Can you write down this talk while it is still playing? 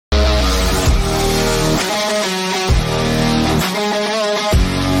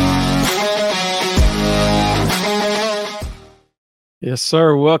Yes,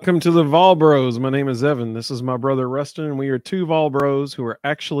 sir. Welcome to the Vol Bros. My name is Evan. This is my brother Rustin, and we are two Vol Bros who are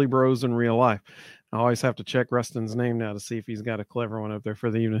actually bros in real life. I always have to check Rustin's name now to see if he's got a clever one up there for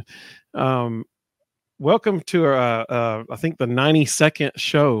the evening. Um, Welcome to I think the 92nd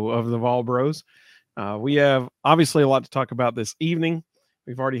show of the Vol Bros. We have obviously a lot to talk about this evening.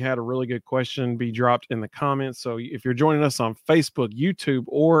 We've already had a really good question be dropped in the comments. So if you're joining us on Facebook, YouTube,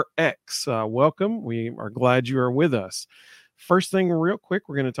 or X, welcome. We are glad you are with us. First thing, real quick,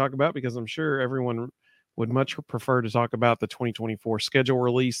 we're going to talk about, because I'm sure everyone would much prefer to talk about the 2024 schedule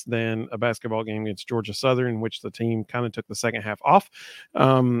release than a basketball game against Georgia Southern, in which the team kind of took the second half off.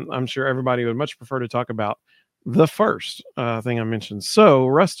 I'm sure everybody would much prefer to talk about the first thing I mentioned. So,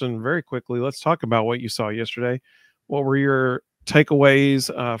 Rustin, very quickly, let's talk about what you saw yesterday. What were your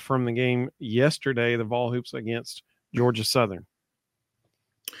takeaways from the game yesterday, the Vol Hoops against Georgia Southern?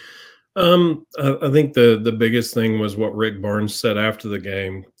 I think the biggest thing was what Rick Barnes said after the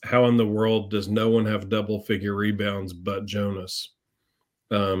game. How in the world does no one have double figure rebounds but Jonas?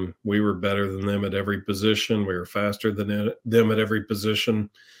 We were better than them at every position. We were faster than them at every position.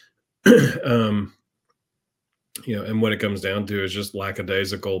 And what it comes down to is just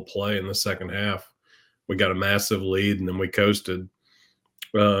lackadaisical play in the second half. We got a massive lead and then we coasted.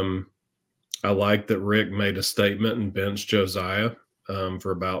 I like that Rick made a statement and benched Josiah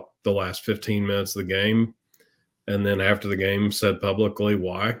for about the last 15 minutes of the game. And then after the game said publicly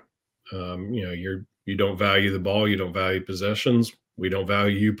why. You don't value the ball. You don't value possessions. We don't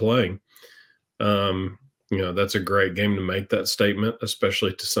value you playing. That's a great game to make that statement,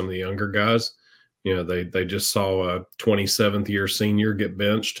 especially to some of the younger guys. They just saw a 27th year senior get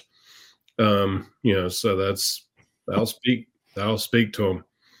benched. So that'll speak to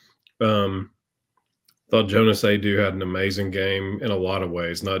them. Thought Jonas Adu had an amazing game in a lot of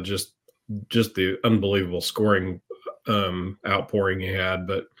ways, not just the unbelievable scoring outpouring he had,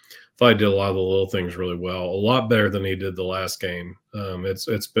 but thought he did a lot of the little things really well, a lot better than he did the last game.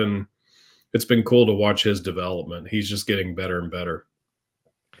 It's been cool to watch his development. He's just getting better and better.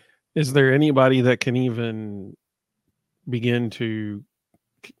 Is there anybody that can even begin to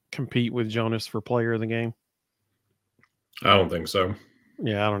compete with Jonas for player of the game? I don't think so.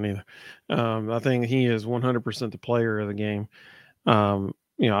 Yeah, I don't either. I think he is 100% the player of the game.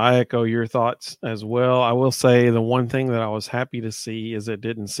 I echo your thoughts as well. I will say the one thing that I was happy to see is it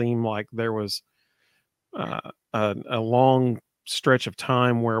didn't seem like there was a long stretch of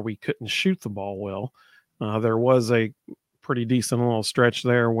time where we couldn't shoot the ball well. There was a pretty decent little stretch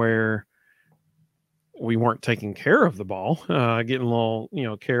there where we weren't taking care of the ball, getting a little,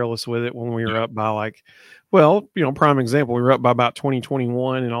 careless with it when we were up by prime example, we were up by about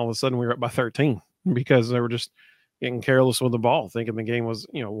 20-21, and all of a sudden we were up by 13 because they were just getting careless with the ball, thinking the game was,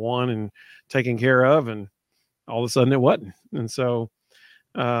 won and taken care of, and all of a sudden it wasn't. And so,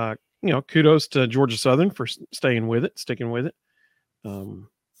 kudos to Georgia Southern for sticking with it.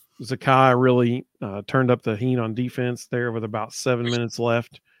 Zakai really turned up the heat on defense there with about 7 minutes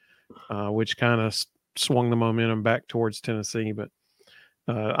left, which kind of swung the momentum back towards Tennessee. But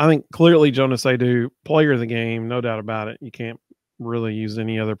I think clearly Jonas Adu, player of the game, no doubt about it. You can't really use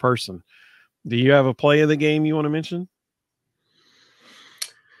any other person. Do you have a play of the game you want to mention?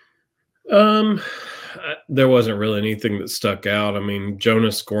 There wasn't really anything that stuck out. I mean,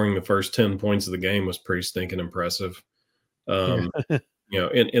 Jonas scoring the first 10 points of the game was pretty stinking impressive. In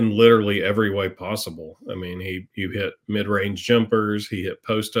literally every way possible. I mean, he hit mid-range jumpers, he hit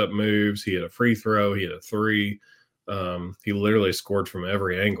post-up moves, he hit a free throw, he hit a three. He literally scored from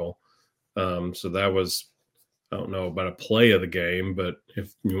every angle. So that was, I don't know about a play of the game, but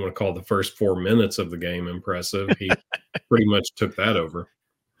if you want to call the first 4 minutes of the game impressive, he pretty much took that over.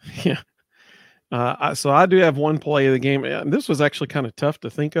 Yeah. So I do have one play of the game. This was actually kind of tough to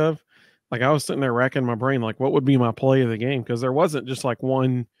think of. Like, I was sitting there racking my brain, like, what would be my play of the game? Because there wasn't just like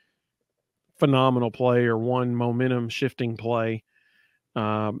one phenomenal play or one momentum shifting play.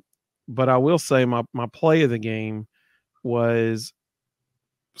 But I will say my play of the game was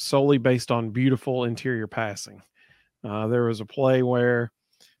solely based on beautiful interior passing. There was a play where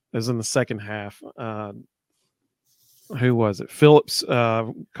it was in the second half. Who was it? Phillips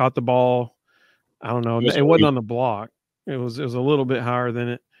caught the ball. I don't know. It wasn't on the block. It was a little bit higher than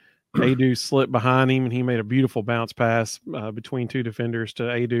it. Adu slipped behind him, and he made a beautiful bounce pass between two defenders to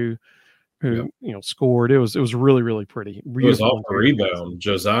Adu, who scored. It was really, really pretty. It was off the rebound.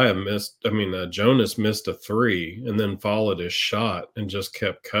 Jonas missed a three and then followed his shot and just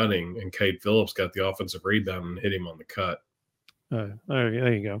kept cutting. And Cade Phillips got the offensive rebound and hit him on the cut.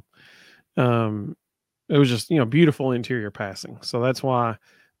 There you go. It was just beautiful interior passing. So that's why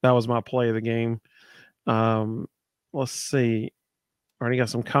that was my play of the game. Let's see. Already got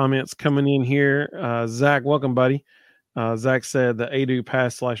some comments coming in here. Zach, welcome, buddy. Zach said the Adu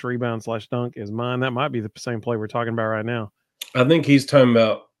pass / rebound / dunk is mine. That might be the same play we're talking about right now. I think he's talking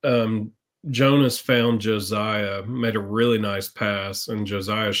about Jonas found Josiah, made a really nice pass, and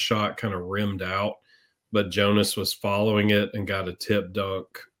Josiah's shot kind of rimmed out, but Jonas was following it and got a tip dunk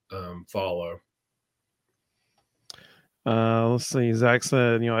follow. Let's see. Zach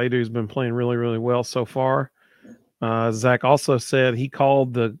said, Adu's been playing really, really well so far. Zach also said he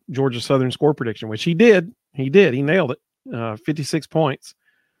called the Georgia Southern score prediction, which he did. He nailed it. 56 points.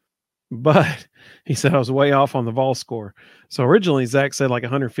 But he said I was way off on the Vol score. So originally Zach said like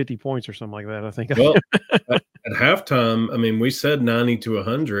 150 points or something like that, I think. Well, at halftime, I mean, we said 90 to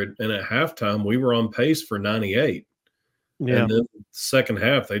 100, and at halftime we were on pace for 98. Yeah. And then the second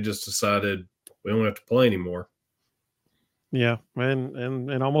half, they just decided we don't have to play anymore. Yeah,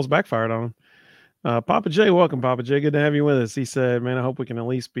 and almost backfired on him. Papa J, welcome, Papa J. Good to have you with us. He said, man, I hope we can at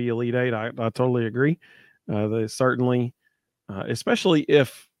least be Elite Eight. I totally agree. They certainly, especially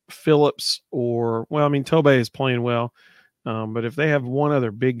if Phillips Tobey is playing well. But if they have one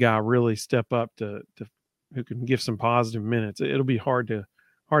other big guy really step up to who can give some positive minutes, it'll be hard to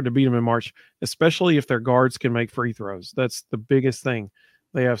beat them in March, especially if their guards can make free throws. That's the biggest thing.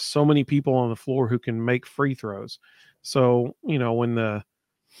 They have so many people on the floor who can make free throws. So, when the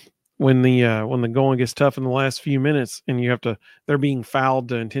going gets tough in the last few minutes and they're being fouled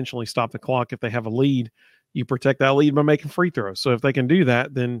to intentionally stop the clock. If they have a lead, you protect that lead by making free throws. So if they can do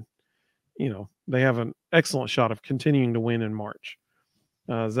that, then, they have an excellent shot of continuing to win in March.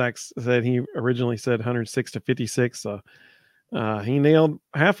 Zach said he originally said 106 to 56. So he nailed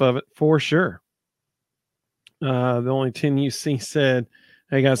half of it for sure. The only 10 UC said,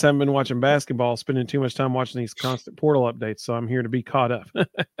 hey guys, haven't been watching basketball, spending too much time watching these constant portal updates. So I'm here to be caught up.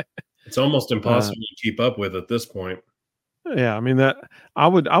 It's almost impossible to keep up with at this point. Yeah. I mean that I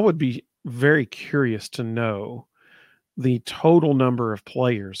would be very curious to know the total number of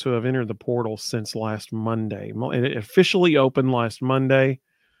players who have entered the portal since last Monday. It officially opened last Monday.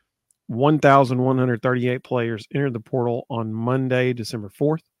 1,138 players entered the portal on Monday, December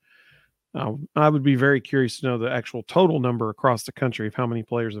 4th. I would be very curious to know the actual total number across the country of how many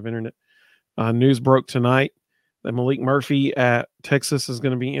players have entered it. News broke tonight that Malik Murphy at Texas is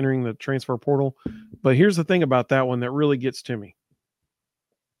going to be entering the transfer portal. But here's the thing about that one that really gets to me.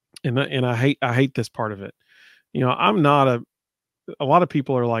 And I hate this part of it. I'm not a lot of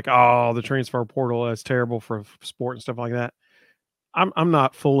people are like, oh, the transfer portal is terrible for sport and stuff like that. I'm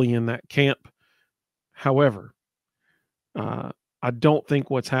not fully in that camp. However, I don't think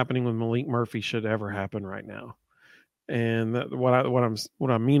what's happening with Malik Murphy should ever happen right now. And what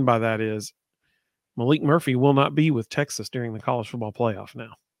I mean by that is Malik Murphy will not be with Texas during the college football playoff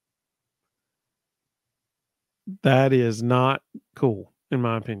now. That is not cool, in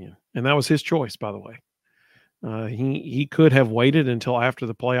my opinion. And that was his choice, by the way. He could have waited until after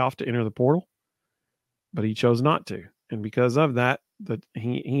the playoff to enter the portal, but he chose not to. And because of that,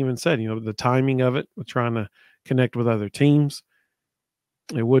 he even said, the timing of it with trying to connect with other teams,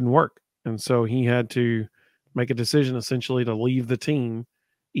 it wouldn't work. And so he had to make a decision essentially to leave the team,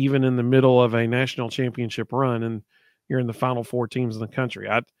 even in the middle of a national championship run, and you're in the final four teams in the country.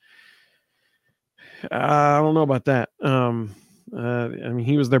 I don't know about that.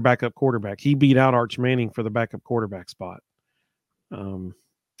 He was their backup quarterback. He beat out Arch Manning for the backup quarterback spot. That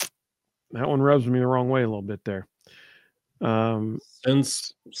one rubs me the wrong way a little bit there.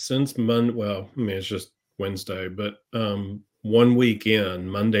 Since Monday, it's just Wednesday, but 1 week in,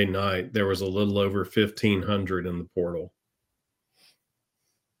 Monday night, there was a little over 1,500 in the portal.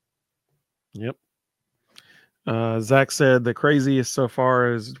 Yep. Zach said the craziest so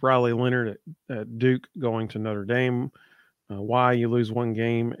far is Riley Leonard at Duke going to Notre Dame. Why you lose one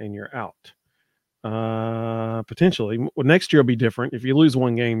game and you're out? Potentially. Next year will be different. If you lose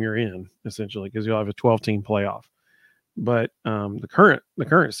one game, you're in, essentially, because you'll have a 12-team playoff. But the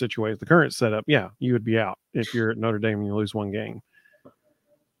current situation, the current setup, yeah, you would be out if you're at Notre Dame and you lose one game.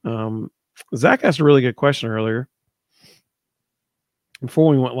 Zach asked a really good question earlier. Before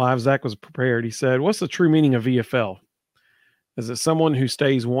we went live, Zach was prepared. He said, what's the true meaning of VFL? Is it someone who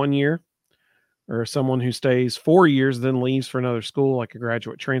stays 1 year, or someone who stays 4 years, then leaves for another school, like a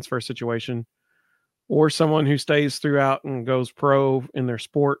graduate transfer situation, or someone who stays throughout and goes pro in their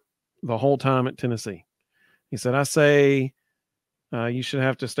sport the whole time at Tennessee? He said, I say you should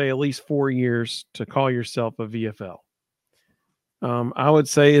have to stay at least 4 years to call yourself a VFL. I would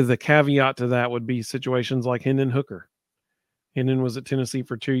say the caveat to that would be situations like Hendon Hooker. Hendon was at Tennessee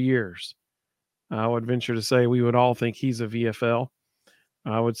for 2 years. I would venture to say we would all think he's a VFL.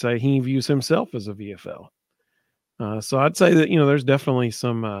 I would say he views himself as a VFL. So I'd say that, there's definitely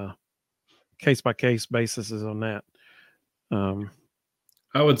some case-by-case basis on that.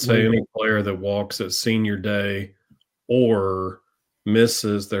 I would say any player that walks at senior day or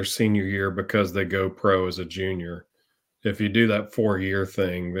misses their senior year because they go pro as a junior. If you do that 4-year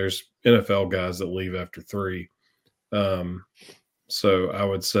thing, there's NFL guys that leave after 3. So I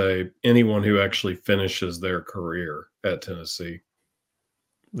would say anyone who actually finishes their career at Tennessee.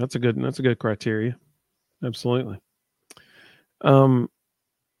 That's a good criteria. Absolutely.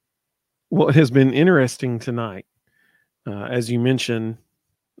 What has been interesting tonight, as you mentioned,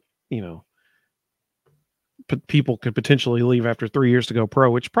 people could potentially leave after 3 years to go pro,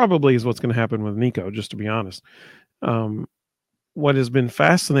 which probably is what's going to happen with Nico, just to be honest. What has been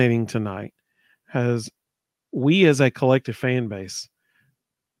fascinating tonight has we as a collective fan base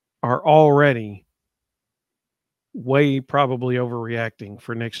are already way probably overreacting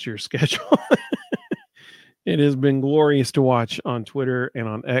for next year's schedule. It has been glorious to watch on Twitter and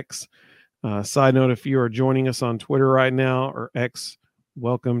on X. Side note, if you are joining us on Twitter right now or X,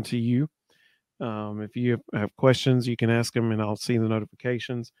 welcome to you. If you have questions, you can ask them and I'll see the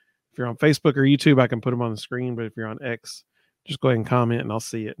notifications. If you're on Facebook or YouTube, I can put them on the screen. But if you're on X, just go ahead and comment and I'll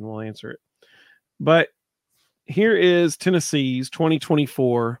see it and we'll answer it. But here is Tennessee's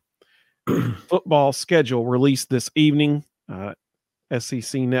 2024 football schedule released this evening.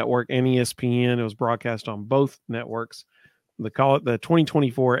 SEC Network and ESPN. It was broadcast on both networks. They call it the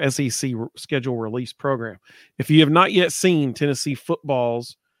 2024 SEC schedule release program. If you have not yet seen Tennessee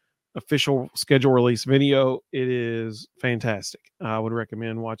football's official schedule release video, it is fantastic. I would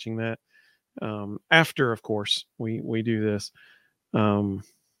recommend watching that after, of course, we do this.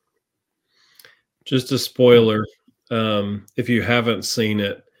 Just a spoiler, if you haven't seen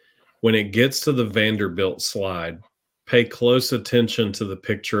it, when it gets to the Vanderbilt slide, pay close attention to the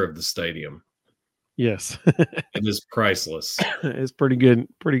picture of the stadium. Yes. It is priceless. It's pretty good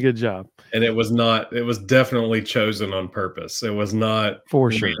job. And it was definitely chosen on purpose. It was not for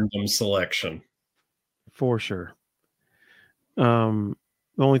random selection. For sure. The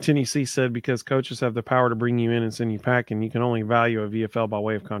only Tennessee said because coaches have the power to bring you in and send you packing, you can only value a VFL by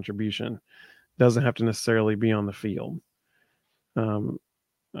way of contribution. Doesn't have to necessarily be on the field. I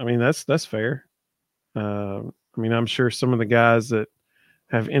mean, that's fair. I'm sure some of the guys that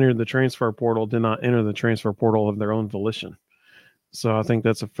have entered the transfer portal did not enter the transfer portal of their own volition. So I think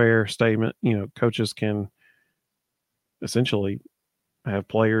that's a fair statement. Coaches can essentially have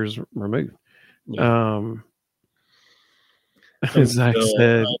players removed. Yeah. As Zach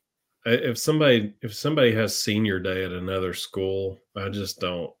said, if somebody has senior day at another school, I just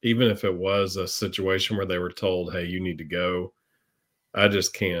don't, even if it was a situation where they were told, hey, you need to go, I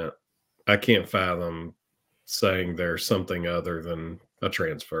can't fathom saying there's something other than a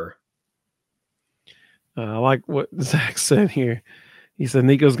transfer. I like what Zach said here. He said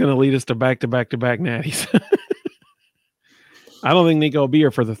Nico's going to lead us to back-to-back natties. I don't think Nico will be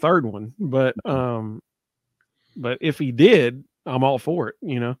here for the third one, but if he did, I'm all for it.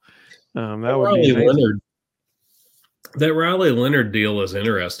 That would be amazing. That Riley Leonard deal is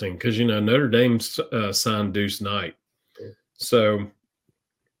interesting because Notre Dame signed Deuce Knight. So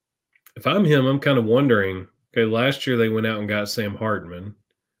if I'm him, I'm kind of wondering. Okay, last year they went out and got Sam Hartman.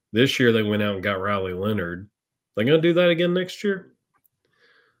 This year they went out and got Riley Leonard. They going to do that again next year?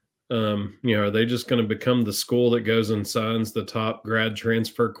 Are they just going to become the school that goes and signs the top grad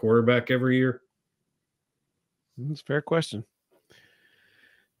transfer quarterback every year? That's a fair question.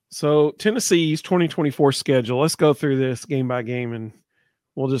 So Tennessee's 2024 schedule, let's go through this game by game and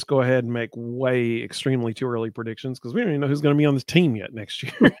we'll just go ahead and make extremely too early predictions because we don't even know who's going to be on the team yet next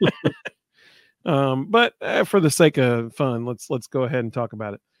year. But for the sake of fun, let's go ahead and talk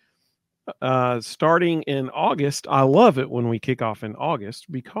about it. Starting in August, I love it when we kick off in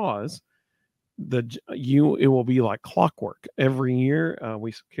August because it will be like clockwork every year.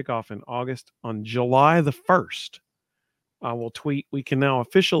 We kick off in August. On July the 1st, I will tweet. We can now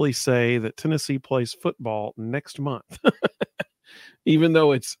officially say that Tennessee plays football next month, even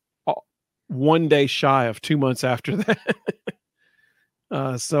though it's 1 day shy of 2 months after that.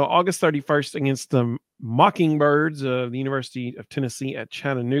 So August 31st against the Mockingbirds of the University of Tennessee at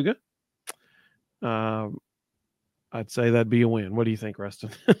Chattanooga. I'd say that'd be a win. What do you think, Rustin?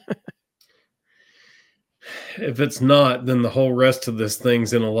 If it's not, then the whole rest of this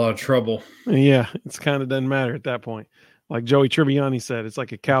thing's in a lot of trouble. Yeah, it's kind of doesn't matter at that point. Like Joey Tribbiani said, it's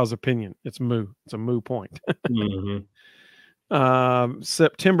like a cow's opinion. It's moo. It's a moo point. Mm-hmm.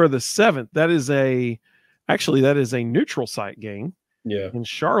 September the 7th. That is a neutral site game. Yeah. In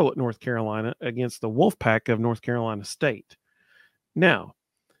Charlotte, North Carolina, against the Wolfpack of North Carolina State. Now,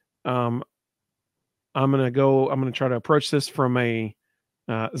 I'm going to try to approach this from a,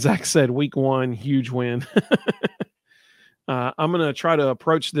 Zach said week 1, huge win. I'm going to try to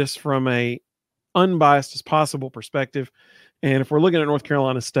approach this from a unbiased as possible perspective. And if we're looking at North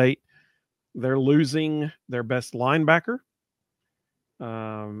Carolina State, they're losing their best linebacker.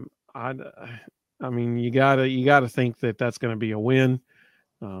 I mean, you gotta think that that's going to be a win.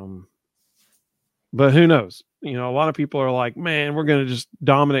 But who knows? You know, a lot of people are like, man, we're going to just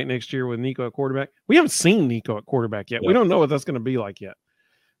dominate next year with Nico at quarterback. We haven't seen Nico at quarterback yet. Yep. We don't know what that's going to be like yet.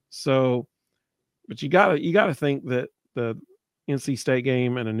 So, but you gotta think that the NC State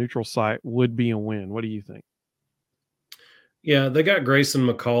game and a neutral site would be a win. What do you think? Yeah, they got Grayson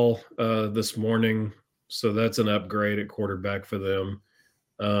McCall this morning, so that's an upgrade at quarterback for them.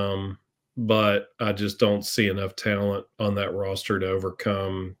 But I just don't see enough talent on that roster to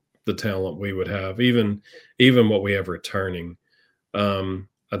overcome the talent we would have, even what we have returning. I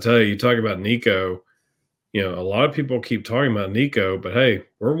tell you, you talk about Nico. You know, a lot of people keep talking about Nico, but hey,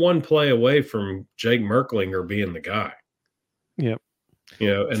 we're one play away from Jake Merklinger being the guy. Yep. You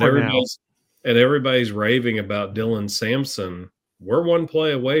know, and everybody's raving about Dylan Sampson. We're one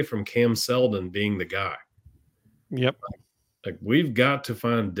play away from Cam Seldon being the guy. Yep. Like, we've got to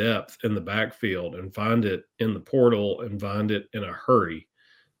find depth in the backfield and find it in the portal and find it in a hurry,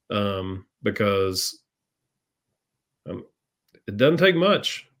 because it doesn't take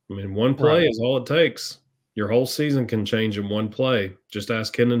much. I mean, one play is all it takes. Your whole season can change in one play. Just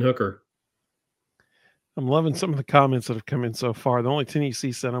ask Hendon Hooker. I'm loving some of the comments that have come in so far. The only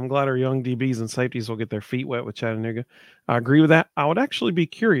Tennessee said, I'm glad our young DBs and safeties will get their feet wet with Chattanooga. I agree with that. I would actually be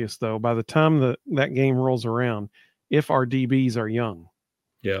curious, though, by the time that game rolls around, if our DBs are young.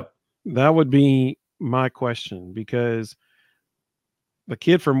 Yeah. That would be my question, because the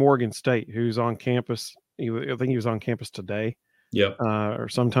kid from Morgan State who's on campus, I think he was on campus today. Yep. Or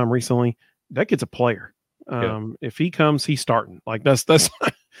sometime recently, that kid's a player. If he comes, he's starting. Like that's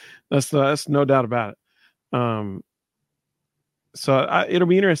no doubt about it. So it'll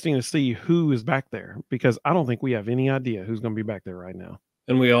be interesting to see who is back there, because I don't think we have any idea who's going to be back there right now.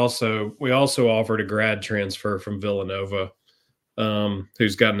 And we also offered a grad transfer from Villanova,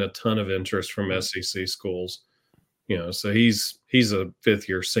 who's gotten a ton of interest from SEC schools. You know, so he's a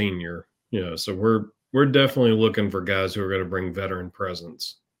 5th-year senior. You know, so we're definitely looking for guys who are going to bring veteran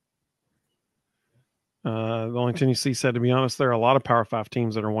presence. The only Tennessee said, to be honest, there are a lot of Power 5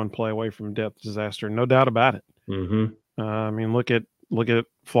 teams that are one play away from depth disaster. No doubt about it. Mm-hmm. I mean, look at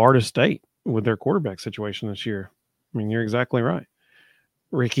Florida State with their quarterback situation this year. I mean, you're exactly right.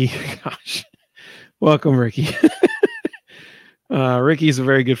 Ricky, gosh, welcome, Ricky. Ricky's a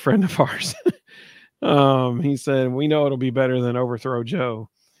very good friend of ours. He said, we know it'll be better than overthrow Joe.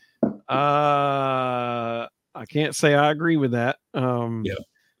 I can't say I agree with that. Yeah,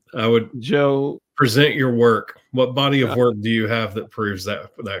 I would. Joe, present your work. What body of work do you have that proves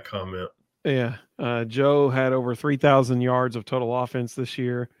that comment? Yeah. Joe had over 3,000 yards of total offense this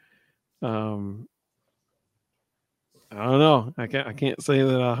year. I don't know. I can't say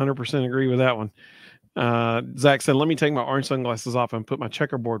that I 100% agree with that one. Zach said, let me take my orange sunglasses off and put my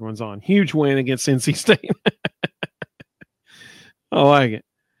checkerboard ones on. Huge win against NC State. I like it.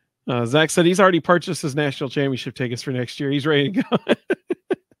 Zach said he's already purchased his national championship tickets for next year. He's ready to go.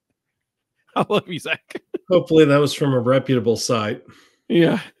 I love you, Zach. Hopefully that was from a reputable site.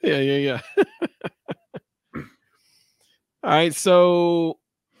 Yeah. All right, so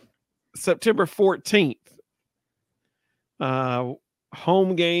September 14th,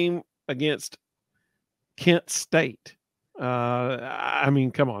 home game against Kent State. I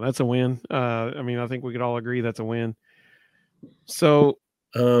mean, come on, that's a win. I mean, I think we could all agree that's a win. So,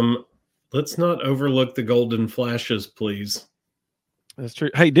 let's not overlook the Golden Flashes, please. That's true.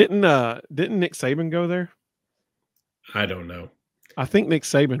 Hey, didn't Nick Saban go there? I don't know. I think Nick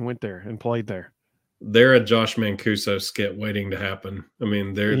Saban went there and played there. They're a Josh Mancuso skit waiting to happen. I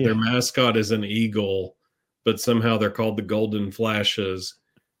mean, their mascot is an eagle, but somehow they're called the Golden Flashes,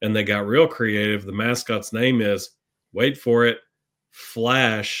 and they got real creative. The mascot's name is, wait for it,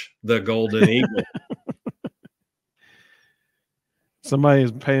 Flash the Golden Eagle. Somebody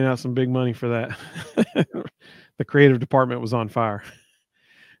is paying out some big money for that. The creative department was on fire.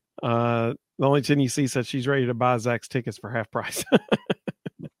 The only Tennessee said she's ready to buy Zach's tickets for half price.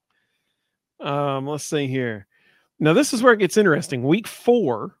 Let's see here. Now, this is where it gets interesting. Week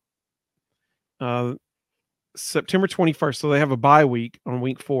 4, September 21st. So they have a bye week on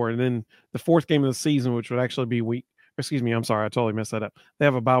week 4. And then the 4th game of the season, which would actually be I'm sorry, I totally messed that up. They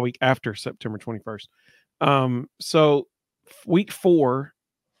have a bye week after September 21st. So week 4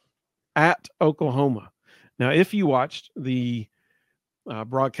 at Oklahoma. Now, if you watched the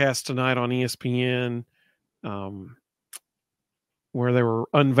broadcast tonight on ESPN, where they were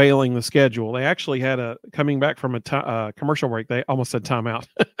unveiling the schedule. They actually had coming back from a commercial break. They almost said timeout.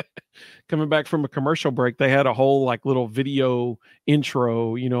 Coming back from a commercial break, they had a whole like little video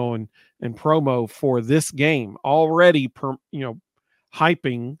intro, and promo for this game already,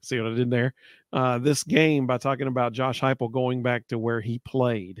 hyping. See what I did there? This game by talking about Josh Heupel going back to where he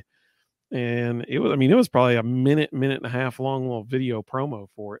played. And it was probably a minute and a half long little video promo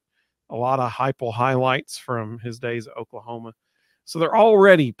for it. A lot of Heupel highlights from his days at Oklahoma. So they're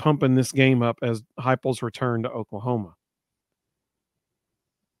already pumping this game up as Heupel's return to Oklahoma.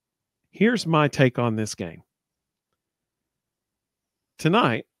 Here's my take on this game.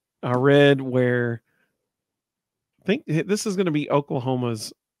 Tonight, I read where I think this is going to be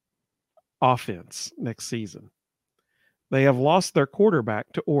Oklahoma's offense next season. They have lost their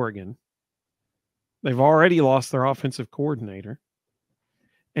quarterback to Oregon. They've already lost their offensive coordinator.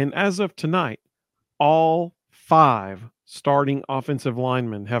 And as of tonight, all 5 starting offensive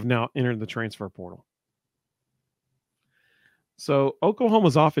linemen have now entered the transfer portal. So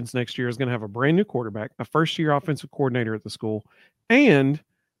Oklahoma's offense next year is going to have a brand new quarterback, a first-year offensive coordinator at the school, and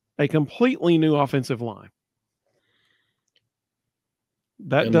a completely new offensive line.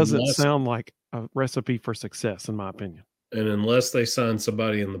 That doesn't sound like a recipe for success, in my opinion. And unless they sign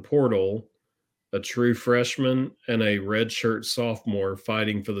somebody in the portal, a true freshman and a redshirt sophomore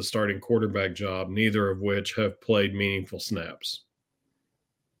fighting for the starting quarterback job, neither of which have played meaningful snaps.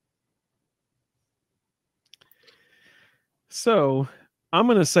 So I'm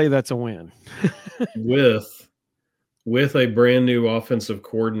going to say that's a win. with a brand new offensive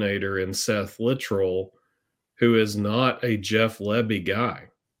coordinator in Seth Littrell, who is not a Jeff Lebby guy.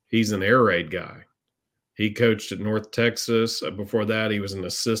 He's an air raid guy. He coached at North Texas. Before that, he was an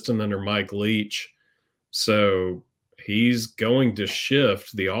assistant under Mike Leach. So he's going to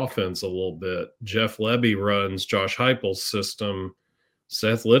shift the offense a little bit. Jeff Lebby runs Josh Heupel's system.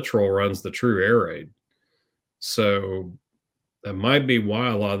 Seth Littrell runs the true air raid. So that might be why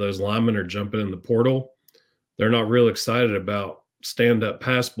a lot of those linemen are jumping in the portal. They're not real excited about stand-up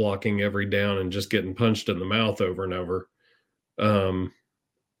pass blocking every down and just getting punched in the mouth over and over.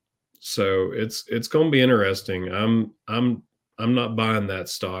 So it's going to be interesting. I'm not buying that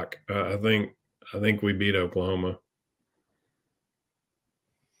stock. I think we beat Oklahoma.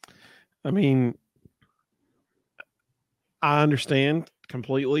 I mean, I understand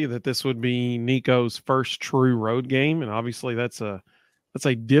completely that this would be Nico's first true road game, and obviously that's a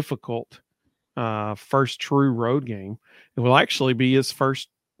difficult first true road game. It will actually be his first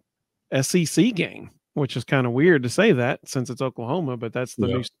SEC game, which is kind of weird to say that since it's Oklahoma, but that's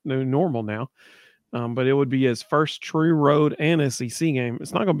the new normal now. But it would be his first true road and SEC game.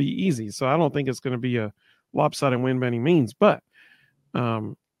 It's not going to be easy, so I don't think it's going to be a lopsided win by any means. But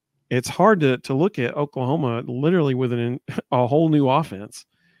it's hard to look at Oklahoma literally with a whole new offense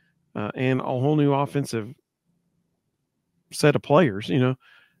and a whole new offensive set of players.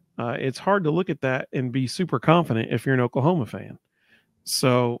 It's hard to look at that and be super confident if you're an Oklahoma fan.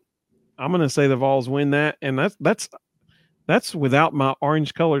 So I'm going to say the Vols win that, and that's without my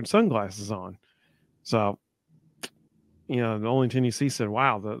orange-colored sunglasses on. So, the only thing you see said,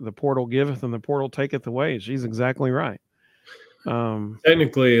 wow, the portal giveth and the portal taketh away. She's exactly right.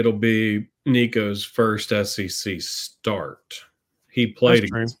 Technically, it'll be Nico's first SEC start. He played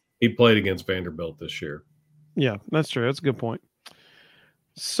against Vanderbilt this year. Yeah, that's true. That's a good point.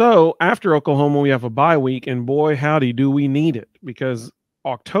 So after Oklahoma, we have a bye week, and boy, howdy, do we need it, because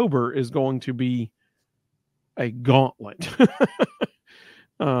October is going to be a gauntlet.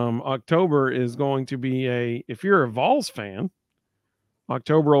 October is going to be if you're a Vols fan,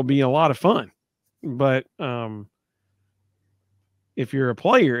 October will be a lot of fun. But if you're a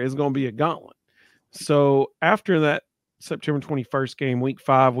player, it's going to be a gauntlet. So after that September 21st game, week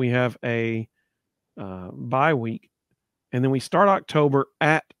 5, we have a bye week. And then we start October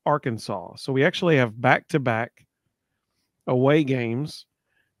at Arkansas. So we actually have back-to-back away games.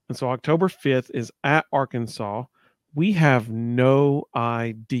 And so October 5th is at Arkansas. We have no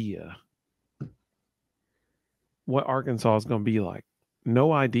idea what Arkansas is going to be like.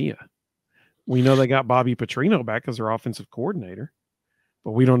 No idea. We know they got Bobby Petrino back as their offensive coordinator,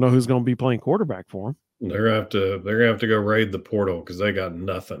 but we don't know who's going to be playing quarterback for them. They're gonna have to go raid the portal because they got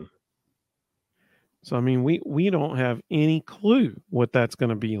nothing. So, I mean, we don't have any clue what that's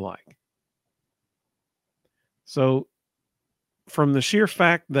going to be like. So, from the sheer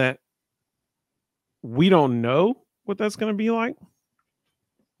fact that we don't know what that's going to be like,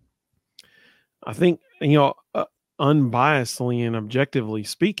 I think, unbiasedly and objectively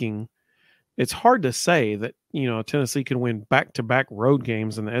speaking, it's hard to say that, Tennessee can win back-to-back road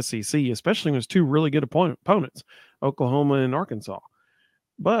games in the SEC, especially when it's two really good opponents, Oklahoma and Arkansas.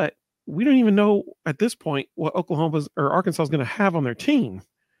 But we don't even know at this point what Oklahoma's or Arkansas is going to have on their team.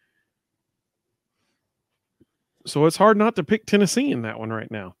 So it's hard not to pick Tennessee in that one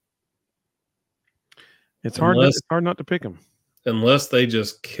right now. It's hard not to pick them. Unless they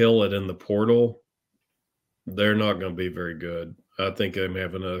just kill it in the portal, they're not going to be very good. I think they may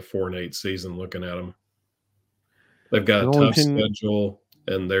have another 4-8 season looking at them. They've got a tough schedule,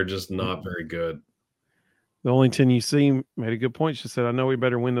 and they're just not very good. The only 10 you see made a good point. She said, I know we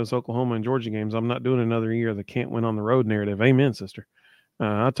better win those Oklahoma and Georgia games. I'm not doing another year of the can't win on the road narrative. Amen, sister.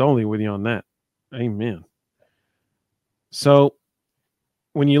 I'm totally with you on that. Amen. So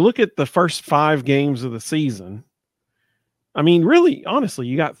when you look at the first 5 games of the season, I mean, really, honestly,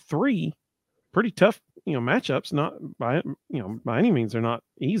 you got 3 pretty tough, matchups. Not by any means, they're not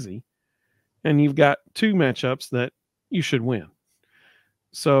easy. And you've got 2 matchups that you should win.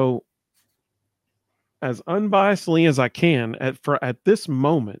 So as unbiasedly as I can at this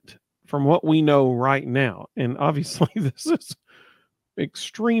moment, from what we know right now, and obviously this is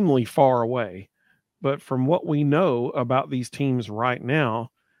extremely far away, but from what we know about these teams right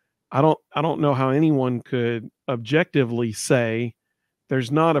now, I don't know how anyone could objectively say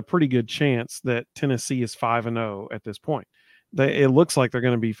there's not a pretty good chance that Tennessee is 5-0 at this point. It looks like they're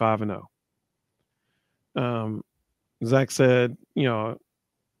going to be 5-0. Zach said,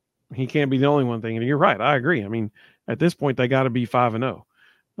 he can't be the only one thing. And you're right. I agree. I mean, at this point, they got to be 5-0.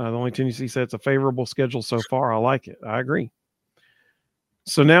 The only Tennessee said it's a favorable schedule so far. I like it. I agree.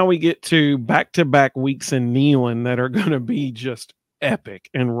 So now we get to back-to-back weeks in Neyland that are going to be just epic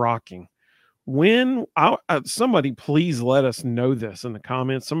and rocking. When somebody please let us know this in the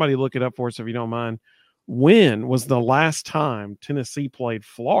comments. Somebody look it up for us if you don't mind. When was the last time Tennessee played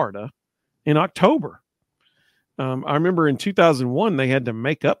Florida in October? I remember in 2001 they had to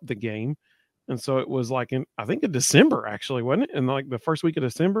make up the game, and so it was like in December actually, wasn't it? In like the first week of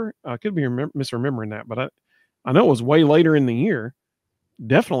December. I could be misremembering that, but I know it was way later in the year,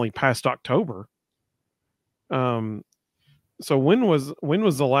 definitely past October. So when was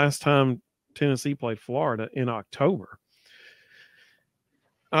the last time Tennessee played Florida in October?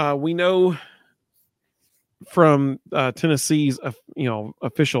 We know from Tennessee's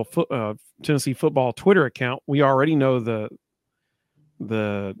official Tennessee football Twitter account, we already know the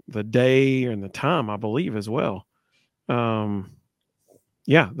day and the time, I believe, as well. The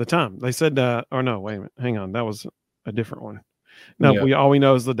time. They said or no, wait a minute, hang on, that was a different one. No, yeah. All we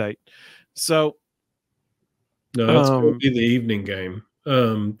know is the date. So no, it's going to be the evening game.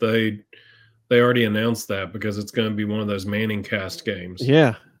 They already announced that because it's going to be one of those Manning cast games.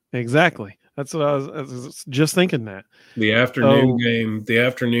 Yeah, exactly. That's what I was just thinking that. The afternoon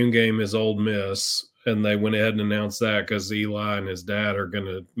game is Ole Miss, and they went ahead and announced that because Eli and his dad are going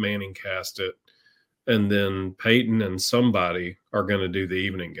to Manning cast it, and then Peyton and somebody are going to do the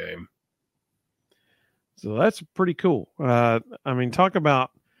evening game. So that's pretty cool. I mean, talk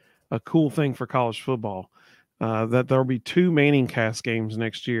about a cool thing for college football, that there'll be 2 Manning cast games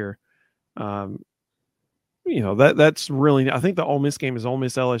next year. That's really, I think the Ole Miss game is Ole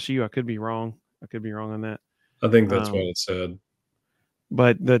Miss LSU. I could be wrong on that. I think that's what it said.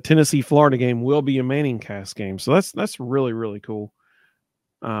 But the Tennessee Florida game will be a Manning cast game. So that's really, really cool.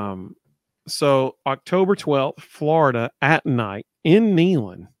 So October 12th, Florida at night in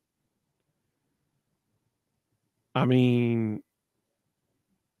Neyland. I mean,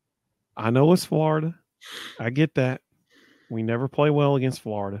 I know it's Florida. I get that. We never play well against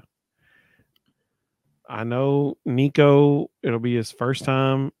Florida. I know Nico, it'll be his first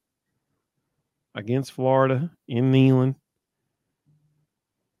time against Florida in Neyland.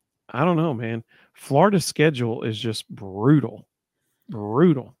 I don't know, man. Florida's schedule is just brutal.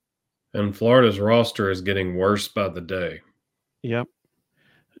 Brutal. And Florida's roster is getting worse by the day. Yep.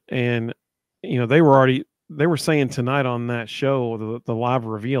 And, they were saying tonight on that show, the live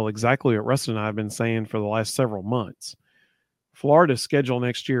reveal, exactly what Rustin and I have been saying for the last several months. Florida's schedule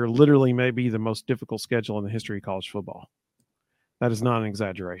next year literally may be the most difficult schedule in the history of college football. That is not an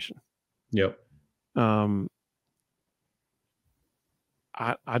exaggeration. Yep.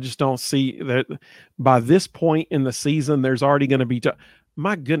 I just don't see that by this point in the season, there's already going to be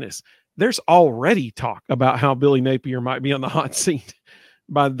my goodness, there's already talk about how Billy Napier might be on the hot seat.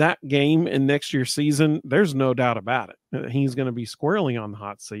 By that game in next year's season, there's no doubt about it. He's going to be squarely on the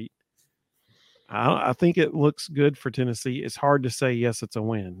hot seat. I think it looks good for Tennessee. It's hard to say, yes, it's a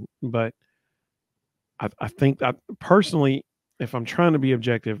win, but I think that personally, if I'm trying to be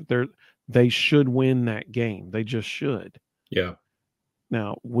objective, they should win that game. They just should. Yeah.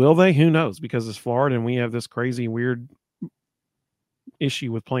 Now, will they? Who knows? Because it's Florida and we have this crazy, weird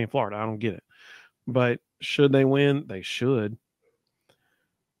issue with playing Florida. I don't get it. But should they win? They should.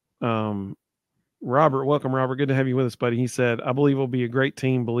 Robert, welcome, Robert. Good to have you with us, buddy. He said, I believe it'll be a great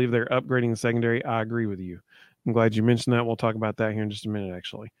team. Believe they're upgrading the secondary. I agree with you. I'm glad you mentioned that. We'll talk about that here in just a minute,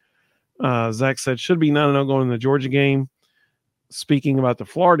 actually. Zach said, should be 9-0 going in the Georgia game. Speaking about the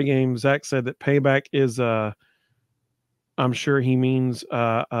Florida game, Zach said that payback is, I'm sure he means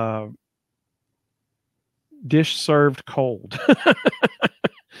dish served cold.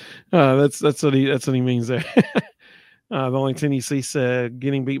 That's what he means there. The only Tennessee said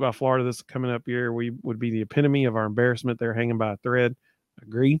getting beat by Florida this coming up year we would be the epitome of our embarrassment. They're hanging by a thread.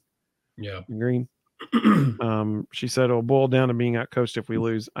 Agreed. Yeah. Agreed. She said it'll boil down to being outcoached if we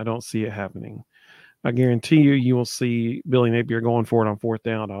lose. I don't see it happening. I guarantee you will see Billy Napier going for it on fourth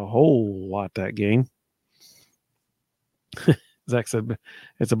down a whole lot that game. Zach said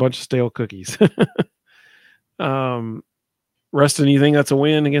it's a bunch of stale cookies. Rustin, you think that's a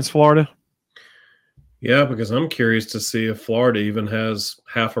win against Florida? Yeah, because I'm curious to see if Florida even has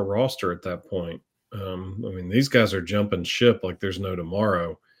half a roster at that point. I mean, these guys are jumping ship like there's no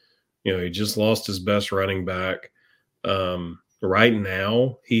tomorrow. You know, he just lost his best running back. Right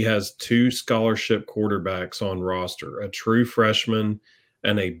now, he has 2 scholarship quarterbacks on roster, a true freshman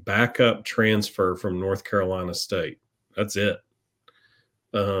and a backup transfer from North Carolina State. That's it.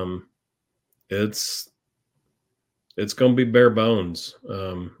 It's going to be bare bones.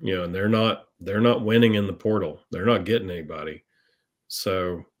 You know, and they're not winning in the portal. They're not getting anybody.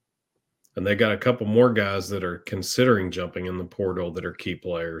 So, and they got a couple more guys that are considering jumping in the portal that are key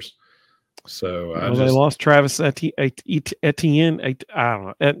players. So they lost Travis Etienne. I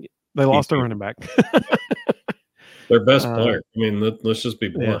don't know. They lost their running back. Their best player. I mean, let's just be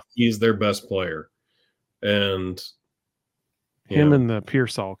blunt. Yeah. He's their best player, and him and the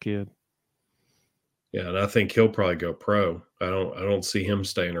Pearsall kid. Yeah, and I think he'll probably go pro. I don't see him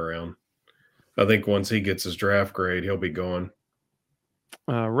staying around. I think once he gets his draft grade, he'll be gone.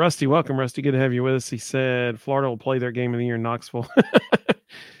 Rusty, welcome, Rusty. Good to have you with us. He said Florida will play their game of the year in Knoxville.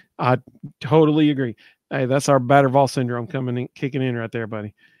 I totally agree. Hey, that's our Batterval syndrome kicking in right there,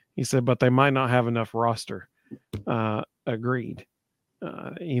 buddy. He said, but they might not have enough roster. Agreed.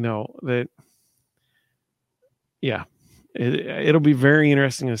 You know, that, yeah, it'll be very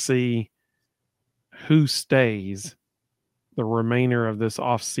interesting to see who stays the remainder of this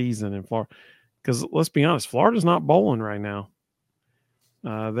off season in Florida. Because let's be honest, Florida's not bowling right now.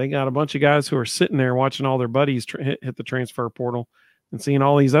 They got a bunch of guys who are sitting there watching all their buddies hit the transfer portal and seeing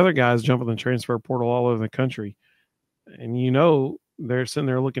all these other guys jump in the transfer portal all over the country. And, you know, they're sitting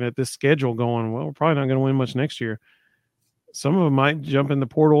there looking at this schedule going, well, we're probably not going to win much next year. Some of them might jump in the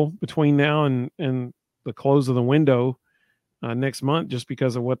portal between now and the close of the window next month just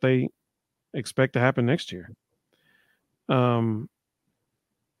because of what they expect to happen next year. Oh,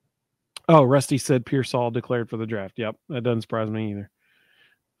 Rusty said Pearsall declared for the draft. Yep, that doesn't surprise me either.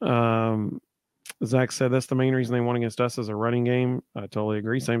 Zach said that's the main reason they won against us as a running game. I totally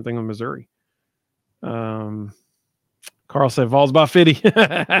agree. Same thing with Missouri. Carl said Vols by 50.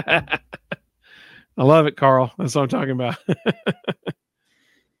 I love it, Carl. That's what I'm talking about.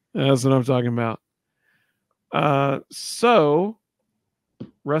 That's what I'm talking about. So,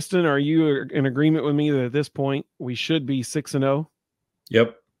 Rustin, are you in agreement with me that at this point we should be 6-0?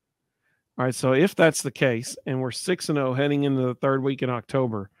 Yep. All right. So if that's the case, and we're 6-0 heading into the third week in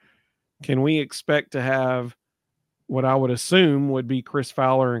October, can we expect to have what I would assume would be Chris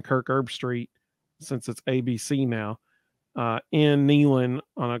Fowler and Kirk Herbstreit, since it's ABC now, in Neyland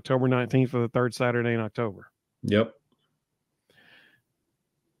on October 19th for the third Saturday in October? Yep.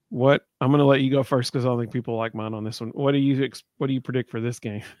 What I'm going to let you go first because I don't think people like mine on this one. What do you predict for this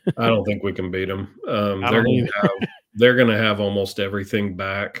game? I don't think we can beat them. They're going to have almost everything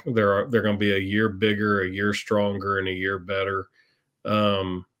back. They're going to be a year bigger, a year stronger, and a year better.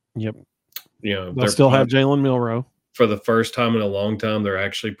 Yep. You know, they'll still have Jalen Milroe for the first time in a long time. They're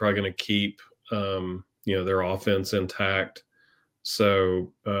actually probably going to keep you know, their offense intact.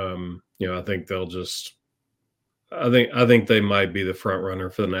 So you know, I think they'll just. I think they might be the front runner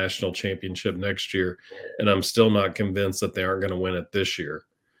for the national championship next year, and I'm still not convinced that they aren't going to win it this year.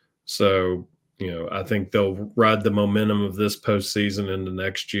 So, you know, I think they'll ride the momentum of this postseason into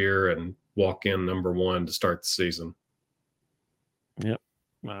next year and walk in number 1 to start the season. Yep,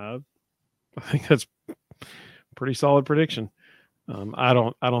 I think that's a pretty solid prediction. I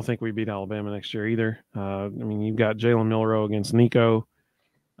don't think we beat Alabama next year either. I mean, you've got Jalen Milroe against Nico.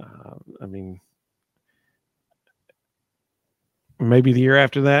 I mean. Maybe the year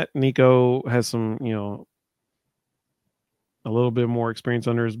after that, Nico has some, you know, a little bit more experience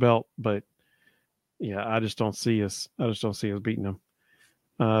under his belt, but yeah, I just don't see us beating them.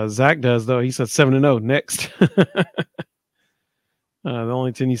 Zach does though. He said 7-0 next. The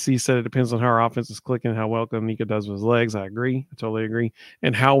only thing you see said it depends on how our offense is clicking and how well Nico does with his legs. I agree. I totally agree.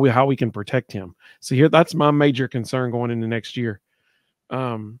 And how we can protect him. So here, that's my major concern going into next year.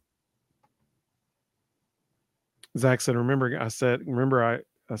 Zach said, I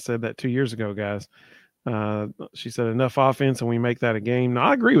said that 2 years ago, guys. She said enough offense and we make that a game. Now,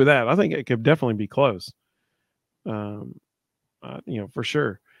 I agree with that. I think it could definitely be close. For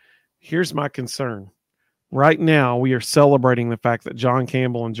sure. Here's my concern. Right now, we are celebrating the fact that John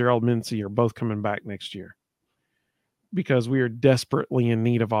Campbell and Gerald Mincey are both coming back next year because we are desperately in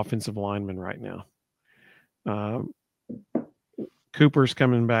need of offensive linemen right now. Cooper's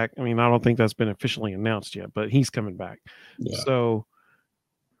coming back. I mean, I don't think that's been officially announced yet, but he's coming back. Yeah. So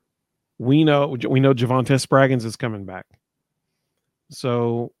we know Javonte Spraggins is coming back.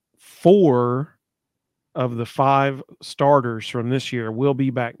 So 4 of the 5 starters from this year will be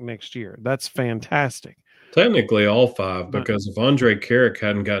back next year. That's fantastic. Technically all 5, because if Andre Carrick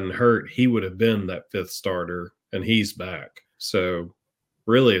hadn't gotten hurt, he would have been that 5th starter, and he's back. So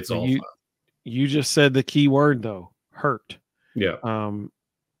really it's all 5. You just said the key word, though, hurt. Yeah.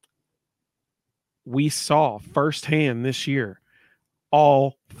 We saw firsthand this year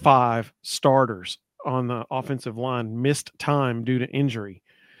all 5 starters on the offensive line missed time due to injury.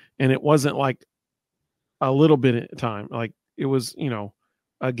 And it wasn't like a little bit of time. Like it was,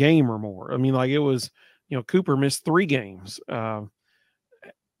 a game or more. I mean, like it was, Cooper missed 3 games.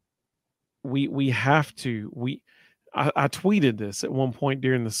 We have to, I tweeted this at one point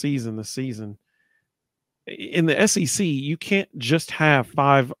during the season. In the SEC, you can't just have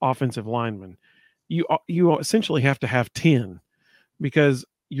 5 offensive linemen. You essentially have to have 10 because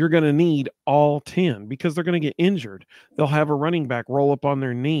you're going to need all 10 because they're going to get injured. They'll have a running back roll up on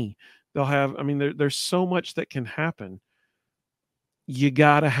their knee. They'll have, there's so much that can happen. You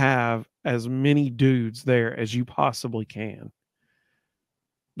got to have as many dudes there as you possibly can.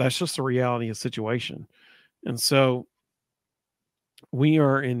 That's just the reality of the situation. And so we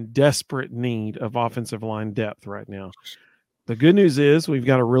are in desperate need of offensive line depth right now. The good news is we've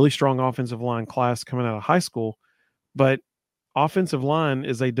got a really strong offensive line class coming out of high school, but offensive line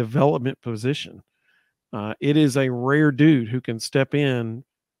is a development position. It is a rare dude who can step in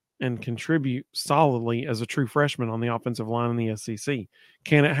and contribute solidly as a true freshman on the offensive line in the SEC.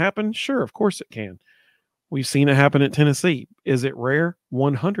 Can it happen? Sure, of course it can. We've seen it happen at Tennessee. Is it rare?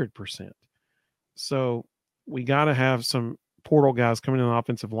 100%. So we got to have some portal guys coming in the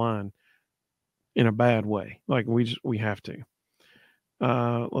offensive line in a bad way. Like we have to.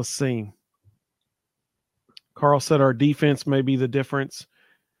 Let's see. Carl said our defense may be the difference.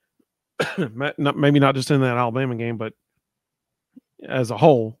 Maybe not just in that Alabama game, but as a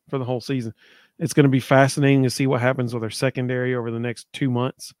whole for the whole season. It's going to be fascinating to see what happens with our secondary over the next 2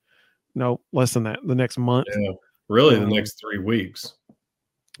 months. No, less than that. The next month. Yeah, really the next 3 weeks.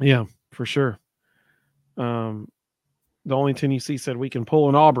 Yeah, for sure. The only thing you see said we can pull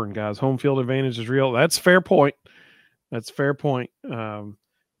an Auburn, guys. Home field advantage is real. That's fair point. No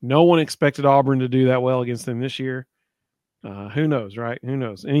one expected Auburn to do that well against them this year. Who knows, right? Who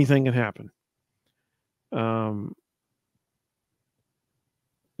knows? Anything can happen.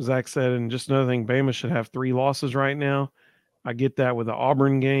 Zach said, and just another thing, Bama should have 3 losses right now. I get that with the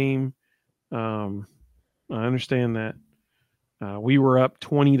Auburn game. I understand that. We were up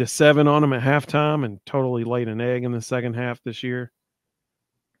 20-7 on them at halftime and totally laid an egg in the second half this year.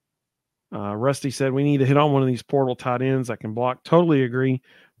 Rusty said we need to hit on one of these portal tight ends that can block. Totally agree.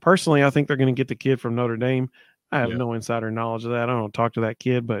 Personally, I think they're going to get the kid from Notre Dame. I have no insider knowledge of that. I don't talk to that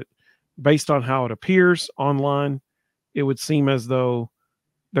kid, but based on how it appears online, it would seem as though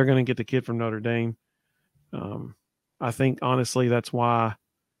they're going to get the kid from Notre Dame. I think, honestly, that's why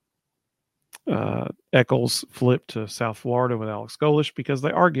Eccles flipped to South Florida with Alex Golesh, because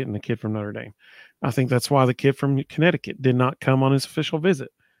they are getting the kid from Notre Dame. I think that's why the kid from Connecticut did not come on his official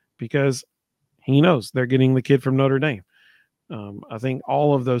visit, because he knows they're getting the kid from Notre Dame. I think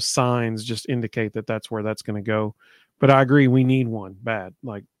all of those signs just indicate that that's where that's going to go. But I agree, we need one bad.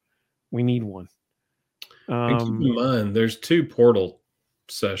 Like, we need one. And keep in mind, there's 2 portal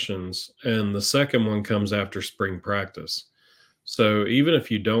sessions, and the second one comes after spring practice. So even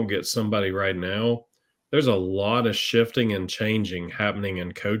if you don't get somebody right now, there's a lot of shifting and changing happening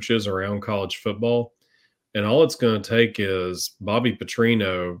in coaches around college football. And all it's going to take is Bobby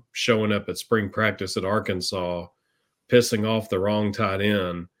Petrino showing up at spring practice at Arkansas, pissing off the wrong tight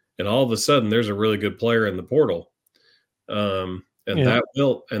end, and all of a sudden there's a really good player in the portal. And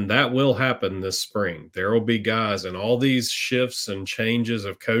And that will happen this spring. There will be guys and all these shifts and changes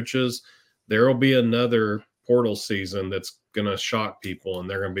of coaches. There will be another portal season that's going to shock people, and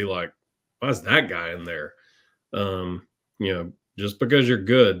they're going to be like, why is that guy in there? Just because you're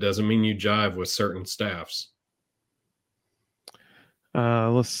good doesn't mean you jive with certain staffs.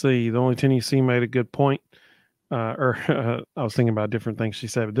 Let's see. The only Tennessee made a good point. I was thinking about different things she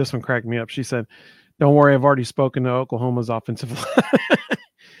said, but this one cracked me up. She said, don't worry, I've already spoken to Oklahoma's offensive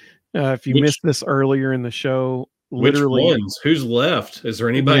line. If you missed this earlier in the show, literally. Which ones? Who's left? Is there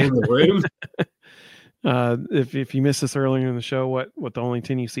anybody in the room? If you missed this earlier in the show, what the only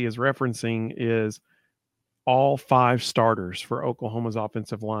Tennessee is referencing is all 5 starters for Oklahoma's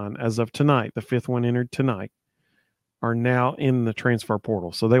offensive line as of tonight. The 5th one entered tonight are now in the transfer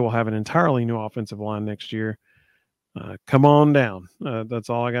portal. So they will have an entirely new offensive line next year. Come on down. That's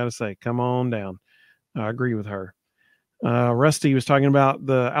all I got to say. Come on down. I agree with her. Rusty was talking about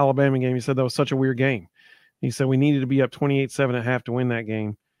the Alabama game. He said that was such a weird game. He said we needed to be up 28-7 at half to win that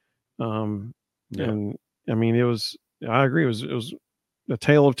game. And I mean, I agree. It was a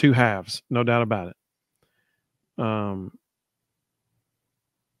tale of 2 halves. No doubt about it. All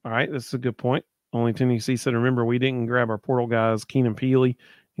right. This is a good point. Only Tennessee said, remember, we didn't grab our portal guys, Keenan Peely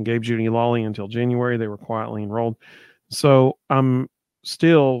and Gabe Judy Lawley, until January. They were quietly enrolled. So I'm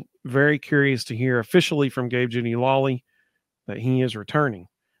still very curious to hear officially from Gabe Judy Lawley that he is returning.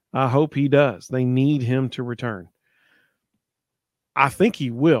 I hope he does. They need him to return. I think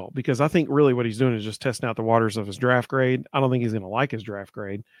he will, because I think really what he's doing is just testing out the waters of his draft grade. I don't think he's going to like his draft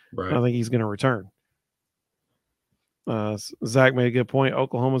grade. Right. I think he's going to return. Zach made a good point.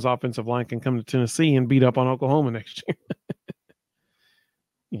 Oklahoma's offensive line can come to Tennessee and beat up on Oklahoma next year.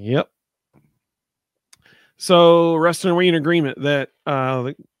 Yep. So, Rustin, are we in agreement that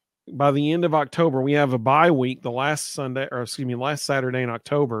by the end of October, we have a bye week, the last Saturday in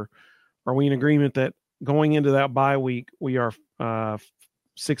October? Are we in agreement that going into that bye week, we are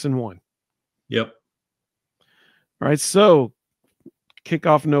 6-1? Yep. All right. So, kick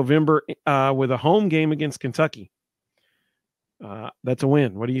off November with a home game against Kentucky. That's a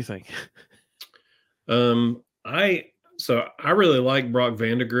win. What do you think? I really like Brock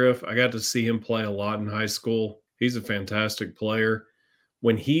Vandagriff. I got to see him play a lot in high school. He's a fantastic player.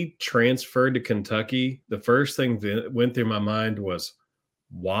 When he transferred to Kentucky, the first thing that went through my mind was,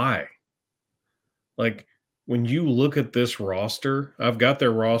 why? Like, when you look at this roster, I've got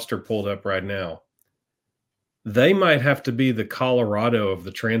their roster pulled up right now. They might have to be the Colorado of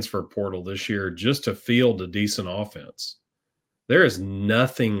the transfer portal this year just to field a decent offense. There is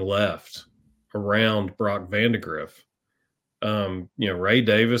nothing left around Brock Vandagriff. Ray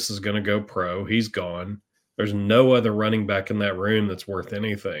Davis is going to go pro. He's gone. There's no other running back in that room that's worth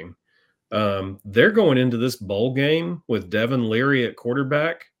anything. They're going into this bowl game with Devin Leary at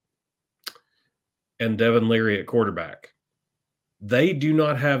quarterback and Devin Leary at quarterback. They do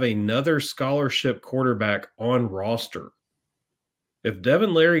not have another scholarship quarterback on roster. If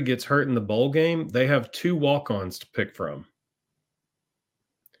Devin Leary gets hurt in the bowl game, they have 2 walk-ons to pick from.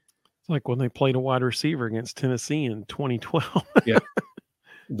 It's like when they played a wide receiver against Tennessee in 2012. Yeah.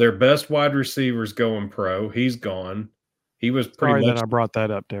 Their best wide receiver's going pro. He's gone. He was Sorry that I brought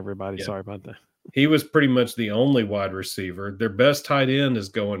that up to everybody. Yeah. Sorry about that. He was pretty much the only wide receiver. Their best tight end is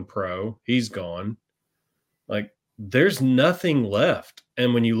going pro. He's gone. Like, there's nothing left.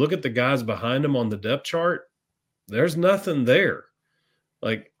 And when you look at the guys behind him on the depth chart, there's nothing there.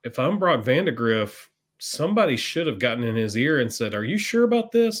 Like, if I'm Brock Vandagriff, somebody should have gotten in his ear and said, are you sure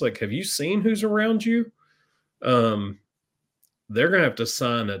about this? Like, have you seen who's around you? They're going to have to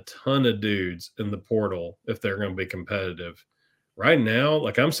sign a ton of dudes in the portal if they're going to be competitive. Right now,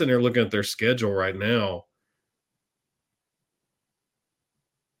 like, I'm sitting here looking at their schedule right now.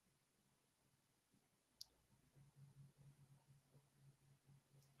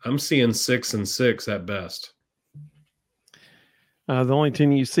 I'm seeing 6-6 at best. The only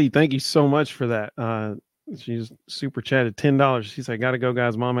thing you see, thank you so much for that. She's super chatted $10. She said, got to go,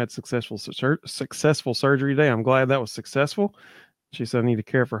 guys. Mom had successful surgery today. I'm glad that was successful. She said, I need to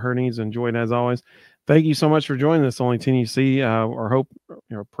care for her needs. Enjoy it as always. Thank you so much for joining us, Only Tennessee. Our hope,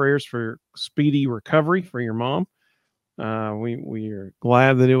 prayers for speedy recovery for your mom. We are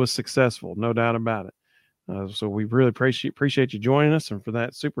glad that it was successful, no doubt about it. So we really appreciate you joining us, and for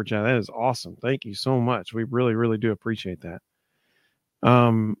that super chat, that is awesome. Thank you so much. We really, really do appreciate that.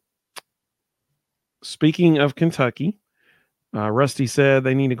 Speaking of Kentucky, Rusty said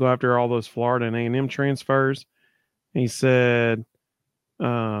they need to go after all those Florida and A&M transfers. He said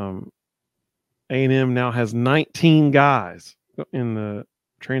A&M now has 19 guys in the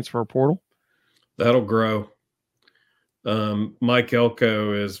transfer portal. That'll grow. Mike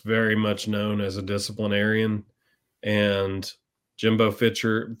Elko is very much known as a disciplinarian, and Jimbo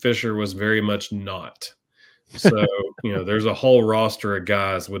Fisher was very much not. So, there's a whole roster of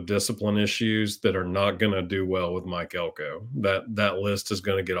guys with discipline issues that are not going to do well with Mike Elko. That list is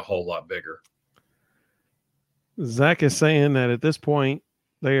going to get a whole lot bigger. Zach is saying that at this point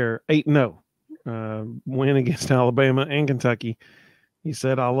they are 8-0, win against Alabama and Kentucky. He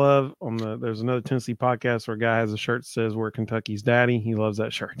said, there's another Tennessee podcast where a guy has a shirt that says we're Kentucky's daddy. He loves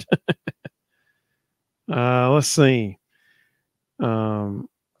that shirt. Let's see.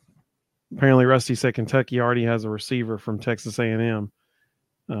 Apparently Rusty said Kentucky already has a receiver from Texas A&M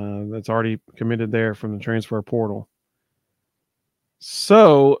that's already committed there from the transfer portal.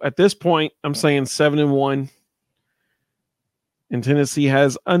 So at this point, I'm saying 7-1. And Tennessee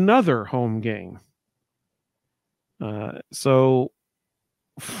has another home game. So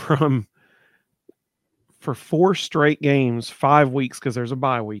for 4 straight games, 5 weeks, because there's a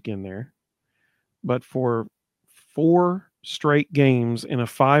bye week in there, but for 4 straight games in a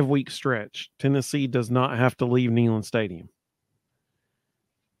 5-week stretch, Tennessee does not have to leave Neyland Stadium.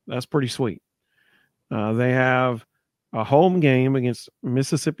 That's pretty sweet. They have a home game against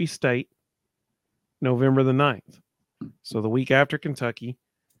Mississippi State, November the 9th. So the week after Kentucky.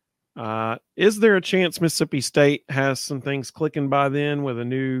 Is there a chance Mississippi State has some things clicking by then with a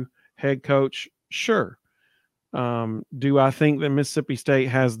new head coach? Sure. Do I think that Mississippi State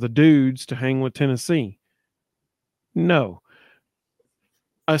has the dudes to hang with Tennessee? No.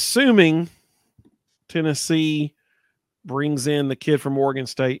 Assuming Tennessee brings in the kid from Oregon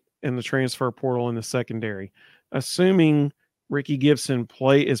State in the transfer portal in the secondary, assuming Ricky Gibson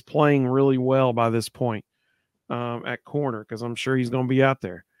is playing really well by this point at corner, because I'm sure he's going to be out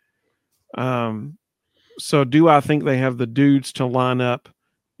there. So do I think they have the dudes to line up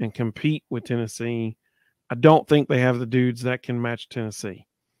and compete with Tennessee? I don't think they have the dudes that can match Tennessee.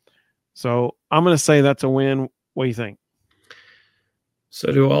 So I'm going to say that's a win. What do you think?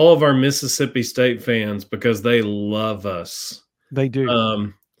 So to all of our Mississippi State fans, because they love us. They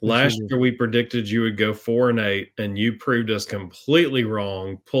do. Last year we predicted you would go 4-8, and you proved us completely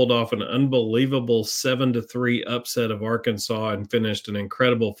wrong, pulled off an unbelievable 7-3 upset of Arkansas and finished an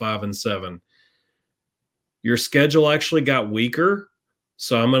incredible 5-7. Your schedule actually got weaker.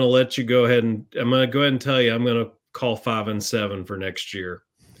 So I'm going to let you go ahead and tell you I'm going to call 5-7 for next year.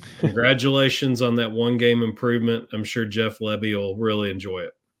 Congratulations on that 1-game improvement. I'm sure Jeff Lebby will really enjoy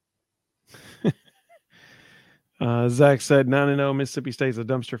it. Zach said 9-0. Mississippi State's a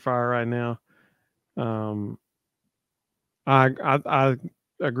dumpster fire right now. I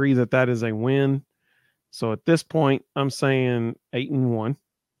agree that is a win. So at this point, I'm saying 8-1.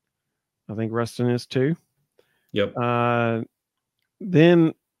 I think Rustin is too. Yep.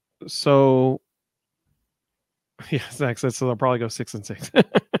 Then, so yeah, Zach said so they'll probably go 6-6.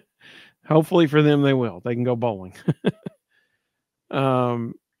 Hopefully for them, they will. They can go bowling. I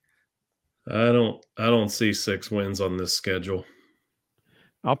don't see 6 wins on this schedule.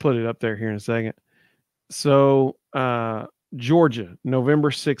 I'll put it up there here in a second. So Georgia, November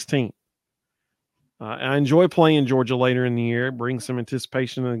 16th. I enjoy playing Georgia later in the year. It brings some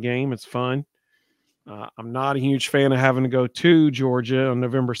anticipation in the game. It's fun. I'm not a huge fan of having to go to Georgia on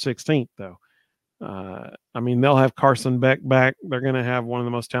November 16th, though. I mean, they'll have Carson Beck back. They're going to have one of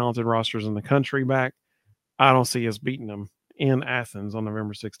the most talented rosters in the country back. I don't see us beating them in Athens on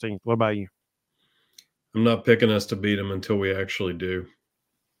November 16th. What about you? I'm not picking us to beat them until we actually do.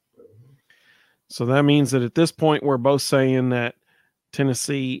 So that means that at this point, we're both saying that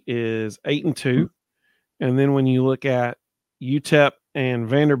Tennessee is 8-2. And then when you look at UTEP and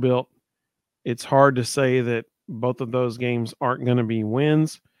Vanderbilt, it's hard to say that both of those games aren't going to be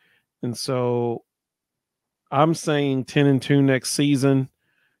wins. And so I'm saying 10-2 next season.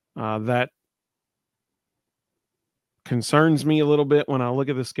 That concerns me a little bit when I look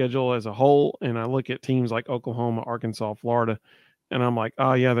at the schedule as a whole and I look at teams like Oklahoma, Arkansas, Florida, and I'm like,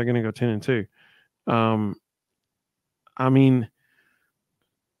 oh yeah, they're going to go 10-2. I mean,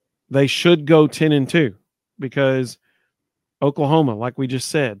 they should go 10-2 because Oklahoma, like we just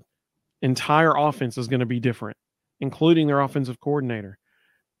said, entire offense is going to be different, including their offensive coordinator.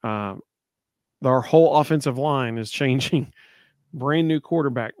 Their whole offensive line is changing. Brand new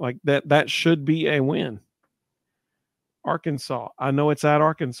quarterback. Like that should be a win. Arkansas, I know it's at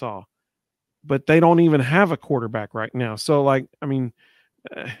Arkansas, but they don't even have a quarterback right now. So, like, I mean,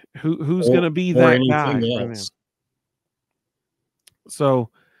 who's going to be that guy for them?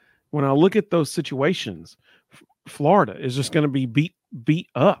 So, when I look at those situations, Florida is just going to be beat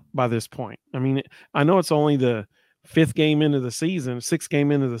up by this point. I mean, I know it's only the 5th game into the season, 6th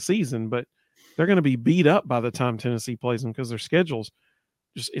game into the season, but they're going to be beat up by the time Tennessee plays them because their schedule's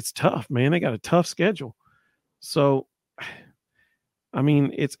it's tough, man. They got a tough schedule. So, I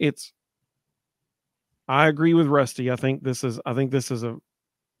mean, I agree with Rusty. I think this is a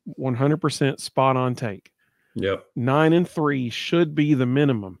 100% spot on take. Yep. 9-3 should be the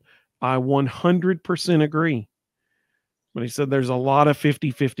minimum. I 100% agree. But he said there's a lot of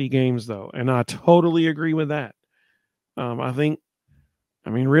 50-50 games, though, and I totally agree with that.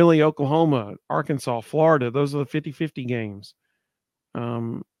 Really, Oklahoma, Arkansas, Florida, those are the 50-50 games.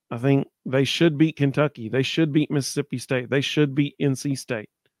 I think they should beat Kentucky. They should beat Mississippi State. They should beat NC State.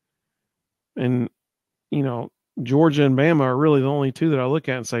 And, Georgia and Bama are really the only two that I look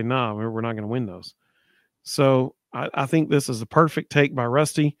at and say, nah, we're not going to win those. So I think this is a perfect take by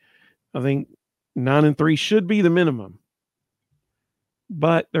Rusty. I think 9-3 should be the minimum.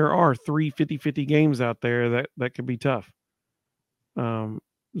 But there are 3 50-50 games out there that could be tough.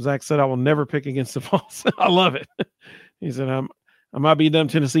 Zach said, I will never pick against the Vols. I love it. He said, I might be a dumb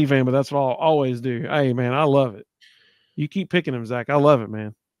Tennessee fan, but that's what I'll always do. Hey, man, I love it. You keep picking them, Zach. I love it,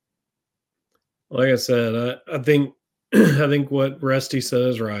 man. Like I said, I think what Rusty said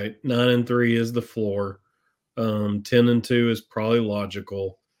is right. 9-3 is the floor. 10-2 is probably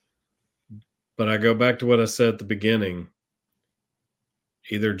logical. But I go back to what I said at the beginning.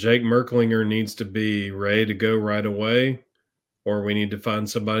 Either Jake Merklinger needs to be ready to go right away, or we need to find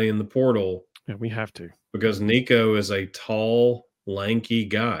somebody in the portal. Yeah, we have to. Because Nico is a tall, lanky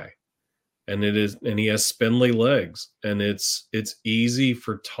guy. And he has spindly legs. And it's easy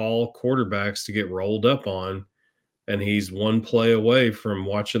for tall quarterbacks to get rolled up on. And he's one play away from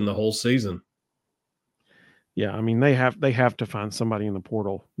watching the whole season. Yeah, I mean, they have to find somebody in the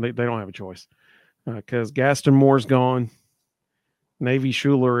portal. They don't have a choice. Because Gaston Moore's gone. Navy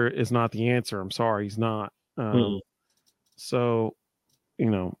Schuler is not the answer. I'm sorry, he's not. So,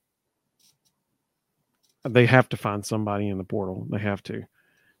 they have to find somebody in the portal. They have to.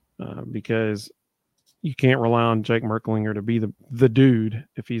 Because you can't rely on Jake Merklinger to be the dude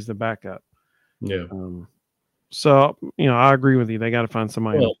if he's the backup. Yeah. So, I agree with you. They got to find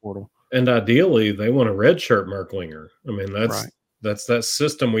somebody in the portal. And ideally, they want a redshirt Merklinger. I mean, that's right. That's that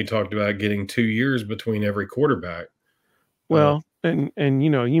system we talked about, getting 2 years between every quarterback. Well, and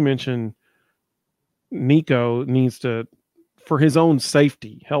you mentioned Nico needs to, for his own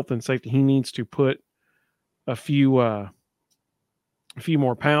safety, health and safety, he needs to put a few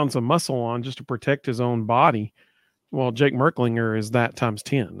more pounds of muscle on just to protect his own body. Well, Jake Merklinger is that times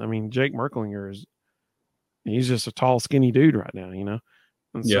 10. I mean, Jake Merklinger he's just a tall, skinny dude right now, and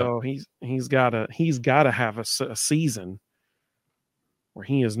so he's got to have a season where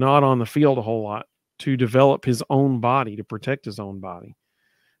he is not on the field a whole lot to develop his own body, to protect his own body.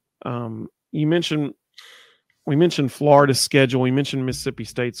 We mentioned Florida's schedule. We mentioned Mississippi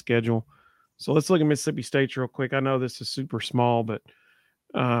State's schedule. So let's look at Mississippi State real quick. I know this is super small, but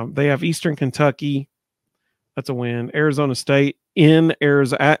they have Eastern Kentucky. That's a win. Arizona State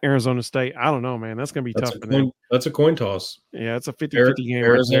at Arizona State. I don't know, man. That's going to be tough for them. That's a coin toss. Yeah, it's a 50-50 game.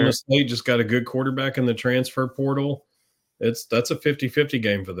 Arizona State just got a good quarterback in the transfer portal. That's a 50-50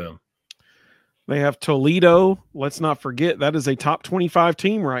 game for them. They have Toledo. Let's not forget that is a top 25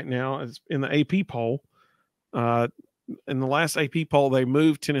 team right now in the AP poll. In the last AP poll, they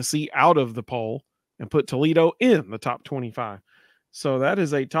moved Tennessee out of the poll and put Toledo in the top 25. So that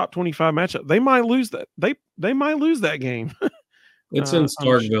is a top 25 matchup. They might lose that. They might lose that game. It's in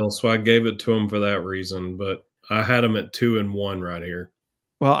Starkville, so I gave it to them for that reason. But I had them at 2-1 right here.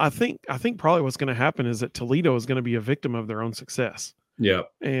 Well, I think probably what's going to happen is that Toledo is going to be a victim of their own success. Yeah,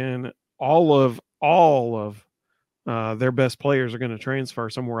 and all of their best players are going to transfer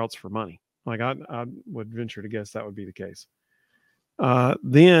somewhere else for money. Like I would venture to guess that would be the case.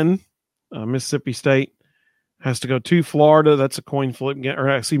 Then Mississippi State has to go to Florida. That's a coin flip game. Or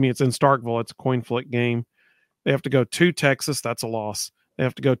excuse me, it's in Starkville. It's a coin flip game. They have to go to Texas. That's a loss. They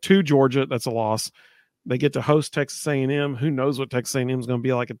have to go to Georgia. That's a loss. They get to host Texas A&M. Who knows what Texas A&M is going to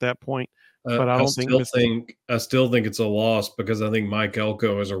be like at that point? But I still think it's a loss because I think Mike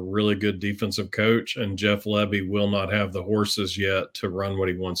Elko is a really good defensive coach, and Jeff Lebby will not have the horses yet to run what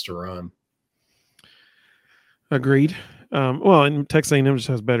he wants to run. Agreed. Well, and Texas A&M just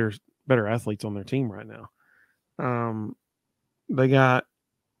has better athletes on their team right now. They got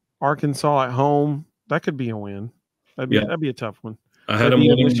Arkansas at home. That could be a win. That'd be a tough one. I had them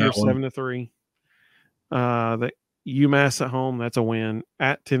winning this year, that 7-3. The UMass at home, that's a win.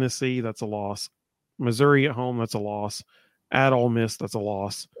 At Tennessee, that's a loss. Missouri at home, that's a loss. At Ole Miss, that's a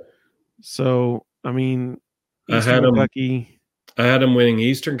loss. So, I mean, Kentucky. I had them winning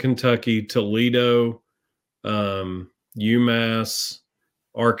Eastern Kentucky, Toledo, UMass,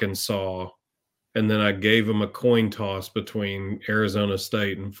 Arkansas, and then I gave them a coin toss between Arizona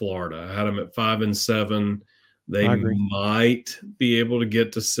State and Florida. I had them at 5-7. They might be able to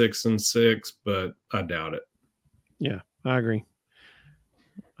get to 6-6, but I doubt it. Yeah, I agree.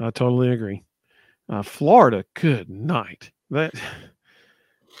 I totally agree. Florida, good night.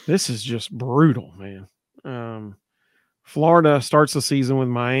 This is just brutal, man. Florida starts the season with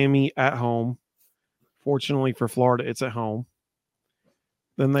Miami at home. Fortunately for Florida, it's at home.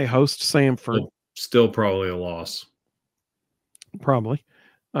 Then they host Samford. Still probably a loss. Probably.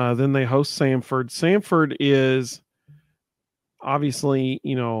 Then they host Samford. Samford is obviously,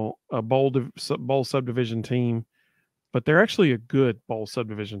 a bowl subdivision team, but they're actually a good bowl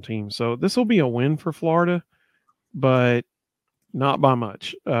subdivision team. So this will be a win for Florida, but not by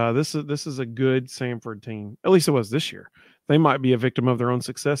much. This is a good Samford team. At least it was this year. They might be a victim of their own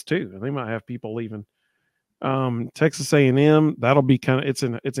success too. They might have people leaving. Texas A&M, that'll be it's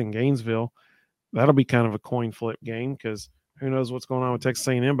in Gainesville. That'll be kind of a coin flip game because who knows what's going on with Texas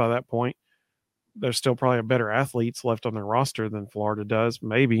A&M by that point. There's still probably better athletes left on their roster than Florida does.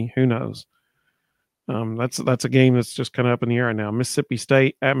 Maybe, who knows? That's a game that's just kind of up in the air right now. Mississippi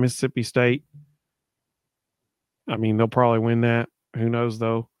State at Mississippi State. I mean, they'll probably win that. Who knows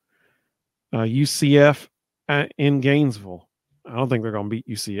though? UCF in Gainesville. I don't think they're going to beat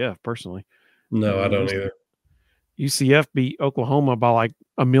UCF personally. No, I don't either. UCF beat Oklahoma by like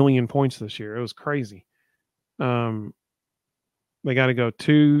 1,000,000 points this year. It was crazy. They got to go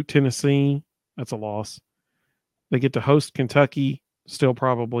to Tennessee. That's a loss. They get to host Kentucky. Still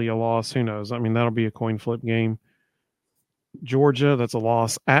probably a loss. Who knows? I mean, that'll be a coin flip game. Georgia, that's a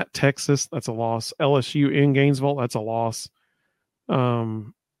loss. At Texas, that's a loss. LSU in Gainesville, that's a loss.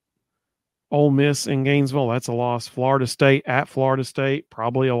 Ole Miss in Gainesville, that's a loss. Florida State at Florida State,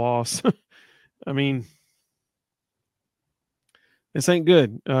 probably a loss. I mean, this ain't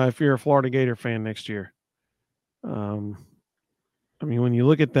good if you're a Florida Gator fan next year. I mean, when you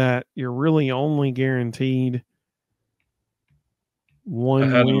look at that, you're really only guaranteed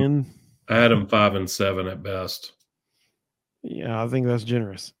one win. I had them 5-7 at best. Yeah, I think that's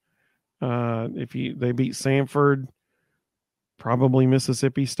generous. They beat Samford, probably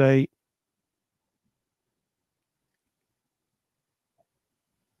Mississippi State,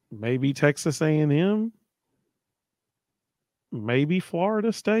 maybe Texas A&M, maybe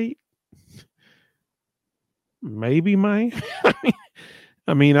Florida State, maybe May.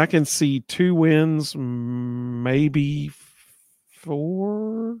 I mean, I can see 2 wins, maybe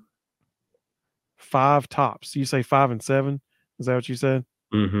 4, 5 tops. You say 5-7? Is that what you said?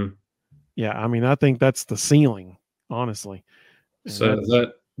 Mm-hmm. Yeah, I mean, I think that's the ceiling, honestly. So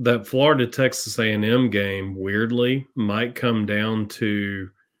that Florida Texas A&M game, weirdly, might come down to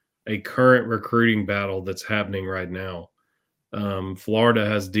a current recruiting battle that's happening right now. Florida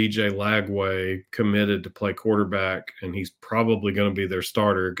has DJ Lagway committed to play quarterback, and he's probably going to be their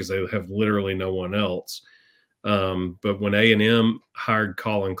starter because they have literally no one else. But when A&M hired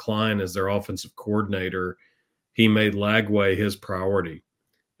Colin Klein as their offensive coordinator, he made Lagway his priority,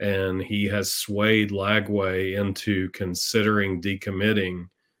 and he has swayed Lagway into considering decommitting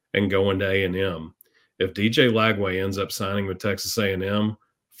and going to A&M. If DJ Lagway ends up signing with Texas A&M,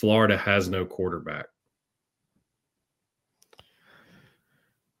 Florida has no quarterback.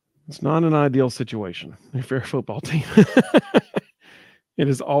 It's not an ideal situation if you're a football team. It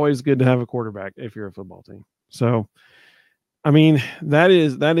is always good to have a quarterback if you're a football team. So, I mean, that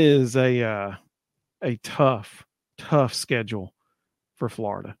is a tough schedule for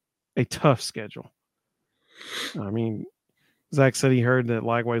Florida. A tough schedule. I mean, Zach said he heard that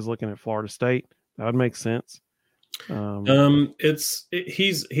Lagway's looking at Florida State. That would make sense.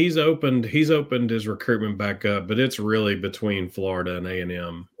 He's opened his recruitment back up, but it's really between Florida and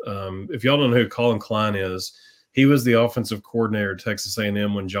A&M. If y'all don't know who Colin Klein is, he was the offensive coordinator at Texas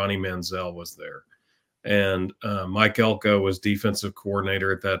A&M when Johnny Manziel was there, and Mike Elko was defensive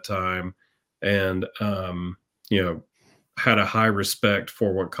coordinator at that time, and had a high respect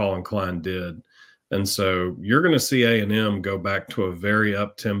for what Colin Klein did. And so you're going to see A&M go back to a very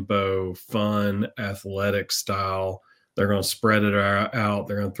up-tempo, fun, athletic style. They're going to spread it out.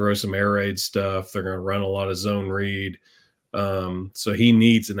 They're going to throw some air raid stuff. They're going to run a lot of zone read. So he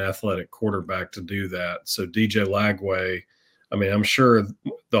needs an athletic quarterback to do that. So DJ Lagway, I mean, I'm sure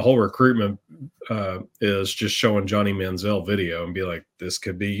the whole recruitment is just showing Johnny Manziel video and be like, this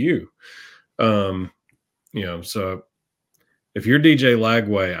could be you. So if you're DJ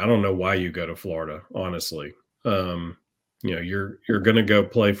Lagway, I don't know why you go to Florida, honestly. You're going to go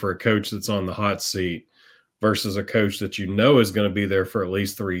play for a coach that's on the hot seat versus a coach that you know is going to be there for at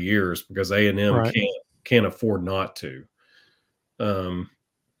least 3 years because A&M can't afford not to.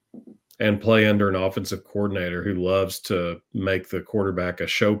 and play under an offensive coordinator who loves to make the quarterback a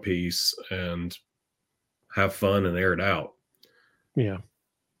showpiece and have fun and air it out. Yeah.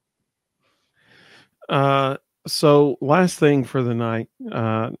 So last thing for the night,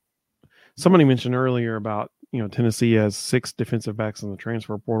 somebody mentioned earlier about, Tennessee has 6 defensive backs in the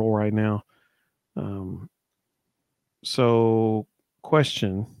transfer portal right now. So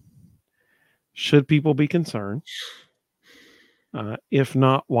question, should people be concerned? If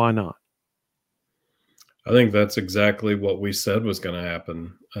not, why not? I think that's exactly what we said was going to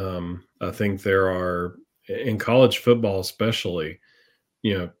happen. I think there are, in college football especially,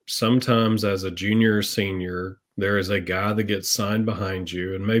 sometimes as a junior or senior, there is a guy that gets signed behind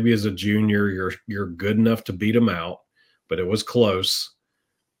you, and maybe as a junior, you're good enough to beat him out, but it was close.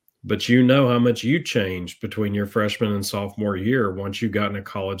 But you know how much you changed between your freshman and sophomore year once you got in a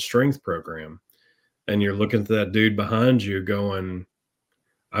college strength program. And you're looking at that dude behind you going,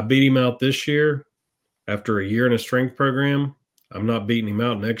 I beat him out this year. After a year in a strength program, I'm not beating him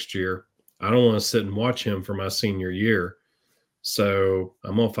out next year. I don't want to sit and watch him for my senior year. So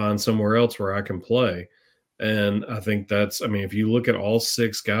I'm going to find somewhere else where I can play. And I think if you look at all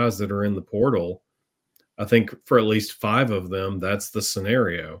 6 guys that are in the portal, I think for at least 5 of them, that's the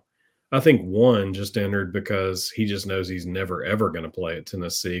scenario. I think one just entered because he just knows he's never, ever going to play at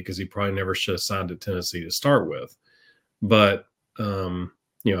Tennessee because he probably never should have signed at Tennessee to start with. But,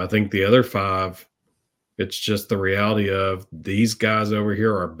 I think the other 5, it's just the reality of these guys over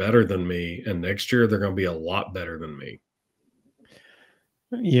here are better than me. And next year, they're going to be a lot better than me.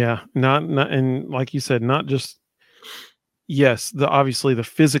 Yeah, not, and like you said, not just, yes, obviously the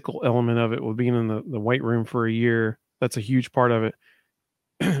physical element of it with being in the weight room for a year, that's a huge part of it.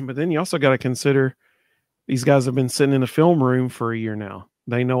 But then you also got to consider these guys have been sitting in a film room for a year now.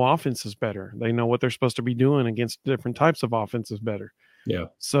 They know offense is better. They know what they're supposed to be doing against different types of offenses better. Yeah.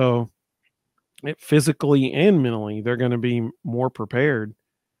 So physically and mentally, they're going to be more prepared.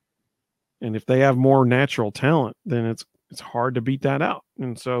 And if they have more natural talent, then it's hard to beat that out.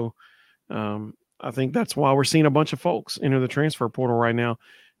 And so I think that's why we're seeing a bunch of folks enter the transfer portal right now.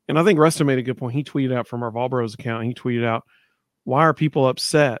 And I think Rustin made a good point. He tweeted out from our Vol Bros account. He tweeted out, why are people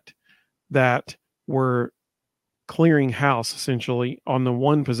upset that we're clearing house essentially on the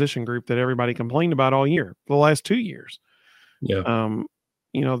one position group that everybody complained about all year, for the last 2 years? Yeah.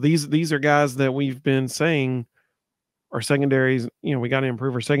 These are guys that we've been saying are secondaries. We got to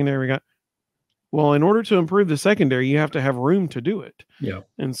improve our secondary. Well, in order to improve the secondary, you have to have room to do it. Yeah.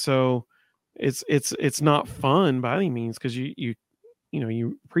 And so it's not fun by any means because you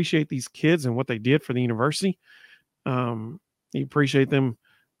appreciate these kids and what they did for the university. You appreciate them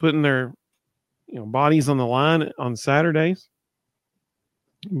putting their bodies on the line on Saturdays.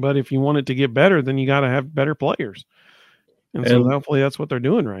 But if you want it to get better, then you got to have better players. And so hopefully that's what they're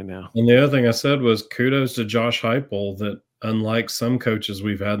doing right now. And the other thing I said was kudos to Josh Heupel that unlike some coaches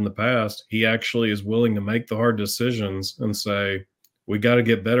we've had in the past, he actually is willing to make the hard decisions and say, we got to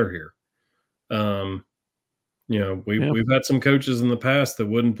get better here. We've had some coaches in the past that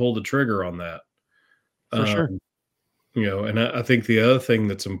wouldn't pull the trigger on that. For sure. And I think the other thing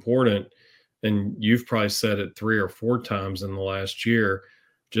that's important, and you've probably said it 3 or 4 times in the last year,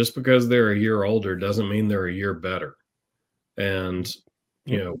 just because they're a year older doesn't mean they're a year better. And,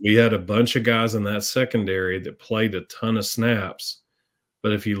 we had a bunch of guys in that secondary that played a ton of snaps.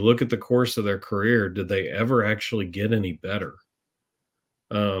 But if you look at the course of their career, did they ever actually get any better?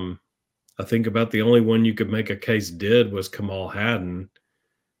 I think about the only one you could make a case did was Kamal Hadden.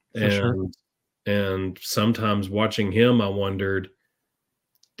 And sometimes watching him, I wondered,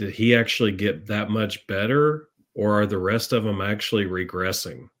 did he actually get that much better, or are the rest of them actually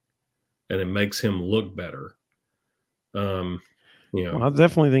regressing and it makes him look better? Well, I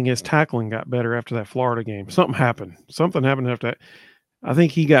definitely think his tackling got better after that Florida game. Something happened after that. I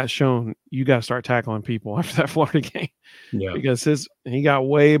think he got shown you got to start tackling people after that Florida game. Yeah. Because he got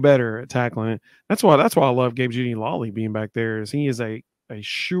way better at tackling. That's why I love Gabe Jeudy-Lally being back there, is he is a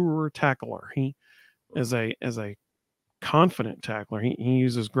sure tackler. He is a confident tackler. He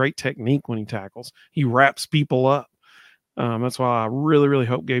uses great technique when he tackles. He wraps people up. That's why I really, really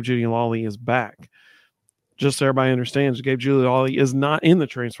hope Gabe Jeudy-Lally is back. Just so everybody understands, Gabe Jeudy-Lally is not in the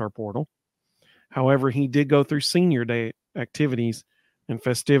transfer portal. However, he did go through senior day activities and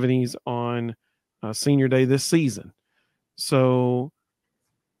festivities on senior day this season. So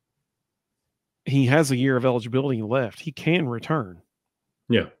he has a year of eligibility left. He can return.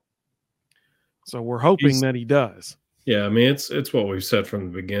 Yeah. So we're hoping that he does. Yeah, I mean, it's what we've said from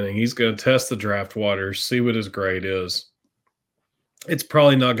the beginning. He's going to test the draft waters, see what his grade is. It's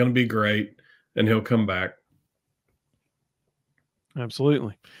probably not going to be great, and he'll come back.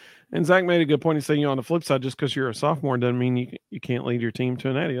 Absolutely. And Zach made a good point. He's saying, on the flip side, just because you're a sophomore doesn't mean you can't lead your team to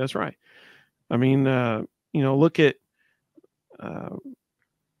an Natty. That's right. I mean, look at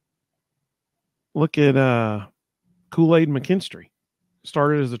Kool-Aid McKinstry.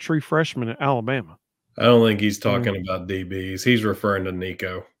 Started as a true freshman at Alabama. I don't think he's talking about DBs. He's referring to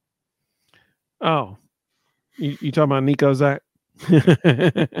Nico. Oh, you talking about Nico, Zach?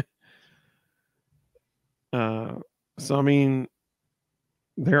 So, I mean,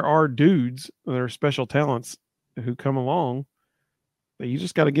 there are dudes, there are special talents who come along that you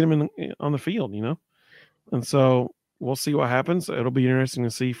just got to get them on the field, And so we'll see what happens. It'll be interesting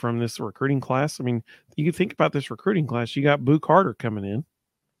to see from this recruiting class. I mean, you can think about this recruiting class. You got Boo Carter coming in.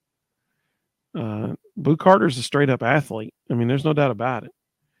 Boo Carter's a straight up athlete. I mean, there's no doubt about it.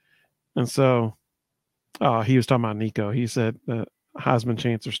 And so, he was talking about Nico. He said the Heisman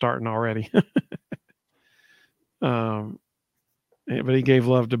chants are starting already. But he gave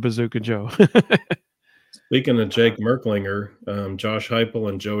love to Bazooka Joe. Speaking of Jake Merklinger, Josh Heupel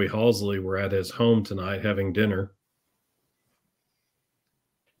and Joey Halsley were at his home tonight having dinner.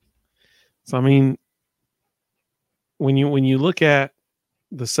 So, I mean, when you look at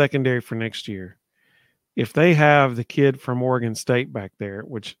the secondary for next year, if they have the kid from Oregon State back there,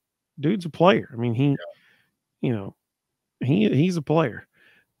 which dude's a player. I mean, he's a player.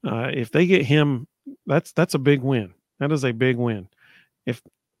 If they get him, that's a big win. That is a big win. If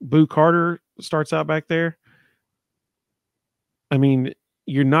Boo Carter starts out back there, I mean,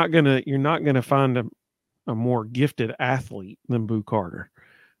 you're not gonna find a more gifted athlete than Boo Carter.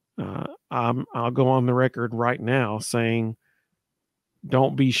 I'll go on the record right now saying,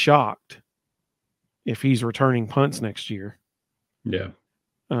 don't be shocked if he's returning punts next year. Yeah.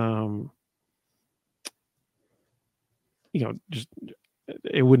 Just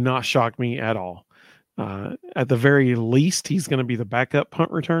it would not shock me at all. At the very least, he's going to be the backup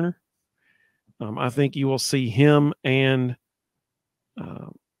punt returner. I think you will see him and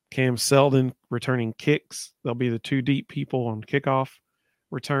Cam Seldon returning kicks. They'll be the two deep people on kickoff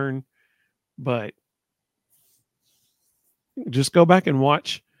return. But just go back and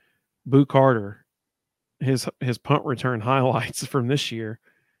watch Boo Carter, his punt return highlights from this year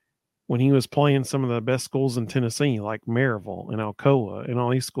when he was playing some of the best schools in Tennessee, like Maryville and Alcoa and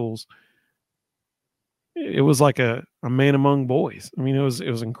all these schools. It was like a man among boys. I mean, it was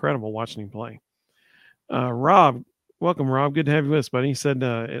incredible watching him play. Rob, welcome, Rob. Good to have you with us, buddy. He said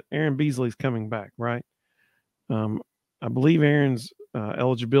Aaron Beasley's coming back, right? I believe Aaron's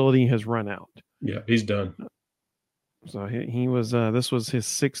eligibility has run out. Yeah, he's done. So he was. This was his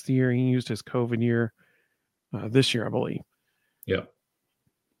 6th year. He used his COVID year this year, I believe. Yeah.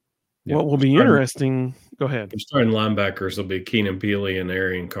 What will be interesting? Go ahead. The starting linebackers will be Keenan Peely and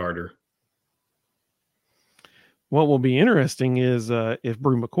Arian Carter. What will be interesting is if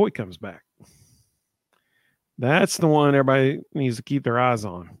Brew McCoy comes back. That's the one everybody needs to keep their eyes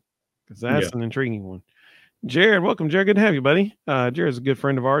on, because that's an intriguing one. Jared, welcome, Jared. Good to have you, buddy. Jared's a good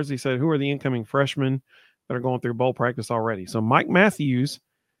friend of ours. He said, who are the incoming freshmen that are going through bowl practice already? So Mike Matthews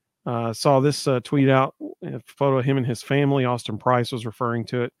saw this tweet out, a photo of him and his family. Austin Price was referring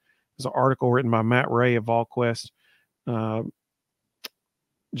to it. There's an article written by Matt Ray of VolQuest. So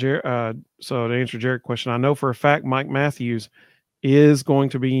to answer Jared's question, I know for a fact Mike Matthews is going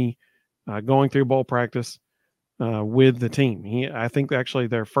to be going through bowl practice with the team. I think actually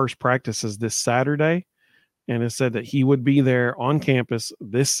their first practice is this Saturday, and it said that he would be there on campus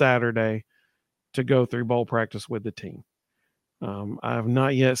this Saturday to go through bowl practice with the team. I have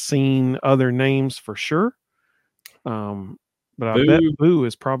not yet seen other names for sure, but I bet Boo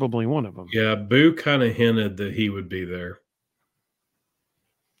is probably one of them. Yeah, Boo kind of hinted that he would be there.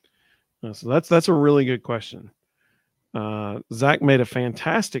 So that's a really good question. Zach made a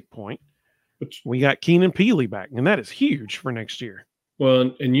fantastic point. We got Keenan Peely back, and that is huge for next year.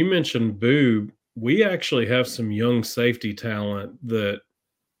 Well, and you mentioned Boo. We actually have some young safety talent that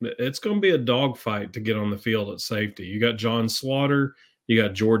it's going to be a dogfight to get on the field at safety. You got John Slaughter, you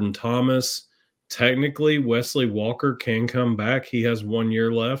got Jordan Thomas. Technically, Wesley Walker can come back. He has 1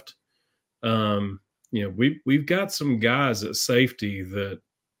 year left. We've got some guys at safety that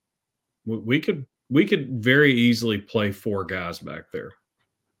we could very easily play 4 guys back there.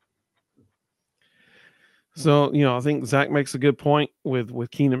 So, I think Zach makes a good point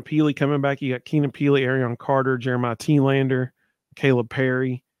with Keenan Peely coming back. You got Keenan Peely, Arion Carter, Jeremiah T-Lander, Caleb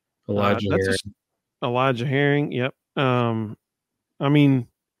Perry, Elijah Herring. Yep. I mean,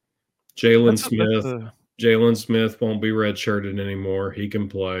 Jalen Smith. Jalen Smith won't be redshirted anymore. He can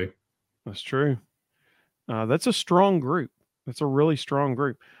play. That's true. That's a strong group. That's a really strong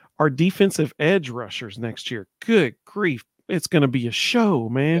group. Our defensive edge rushers next year, good grief. it's going to be a show,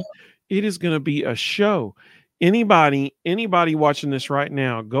 man. Yeah. It is going to be a show. Anybody watching this right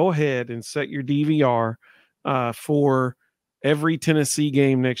now, go ahead and set your DVR for every Tennessee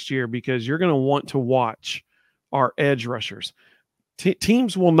game next year, because you're going to want to watch our edge rushers.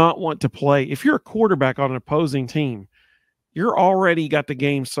 Teams will not want to play. If you're a quarterback on an opposing team, you're already got the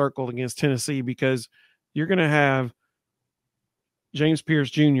game circled against Tennessee, because you're going to have James Pierce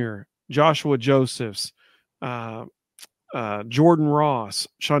Jr., Joshua Josephs, Jordan Ross,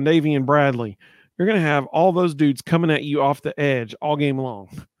 Shondavian Bradley. You're going to have all those dudes coming at you off the edge all game long.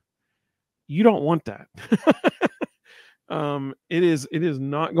 You don't want that. It is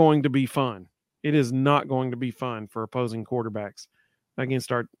not going to be fun. It is not going to be fun for opposing quarterbacks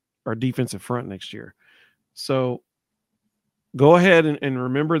against our defensive front next year. So go ahead and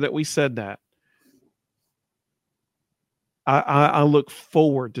remember that we said that. I look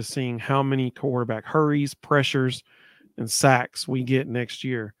forward to seeing how many quarterback hurries, pressures, and sacks we get next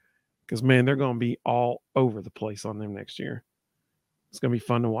year, because, man, they're going to be all over the place on them next year. It's going to be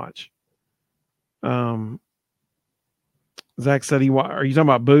fun to watch. Zach said are you talking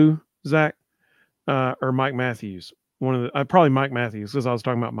about Boo, Zach, or Mike Matthews? One of the probably Mike Matthews, because I was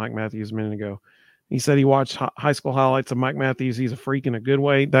talking about Mike Matthews a minute ago. He said he watched high school highlights of Mike Matthews. He's a freak in a good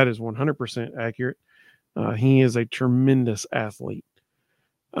way. That is 100% accurate. He is a tremendous athlete.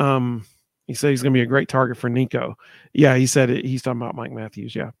 He said he's going to be a great target for Nico. Yeah, he said it. He's talking about Mike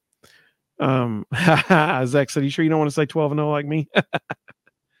Matthews. Yeah. Zach said, "You sure you don't want to say 12-0 like me?"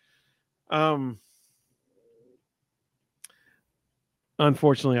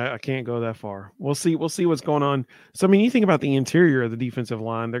 Unfortunately, I can't go that far. We'll see what's going on. So, I mean, you think about the interior of the defensive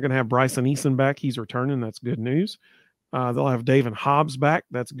line. They're going to have Bryson Eason back. He's returning. That's good news. They'll have David Hobbs back.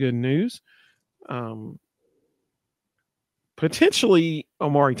 That's good news. Potentially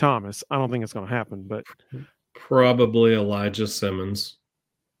Omari Thomas. I don't think it's going to happen, but probably Elijah Simmons.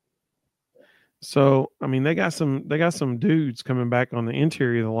 So, I mean, they got some dudes coming back on the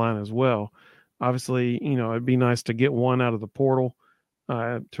interior of the line as well. Obviously, it'd be nice to get one out of the portal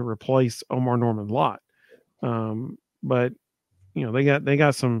to replace Omar Norman Lott. But they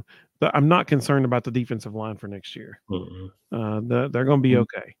got some. I'm not concerned about the defensive line for next year. They're going to be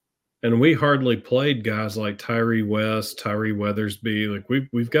okay. And we hardly played guys like Tyree West, Tyree Weathersby. Like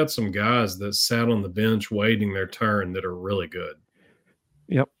we've got some guys that sat on the bench waiting their turn that are really good.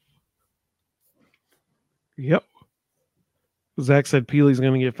 Yep. Zach said Peely's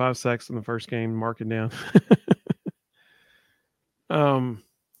going to get 5 sacks in the first game. Mark it down.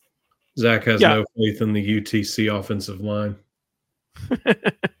 Zach has no faith in the UTC offensive line.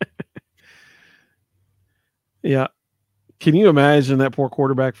 Yeah. Can you imagine that poor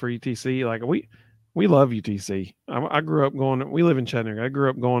quarterback for UTC? Like we love UTC. I grew up going. We live in Chattanooga. I grew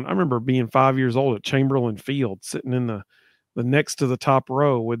up going. I remember being 5 years old at Chamberlain Field, sitting in the next to the top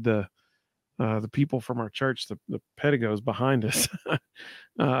row with the people from our church, the Pedigos behind us.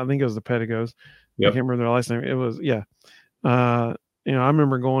 I think it was the Pedigos. Yep. I can't remember their last name. It was I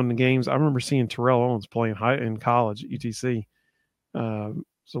remember going to games. I remember seeing Terrell Owens playing in college at UTC.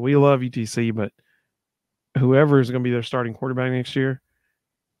 So we love UTC, but whoever is going to be their starting quarterback next year,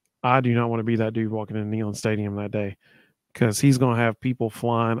 I do not want to be that dude walking into Neyland Stadium that day, because he's going to have people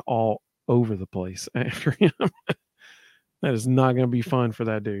flying all over the place after him. That is not going to be fun for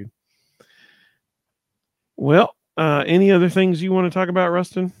that dude. Well, any other things you want to talk about,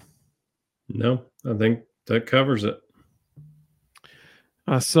 Rustin? No, I think that covers it.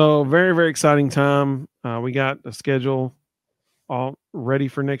 So very, very exciting time. We got a schedule all ready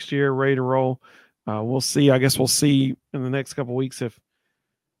for next year, ready to roll. We'll see. I guess we'll see in the next couple of weeks if,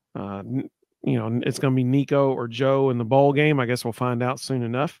 it's going to be Nico or Joe in the bowl game. I guess we'll find out soon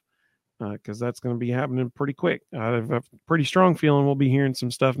enough, because that's going to be happening pretty quick. I have a pretty strong feeling we'll be hearing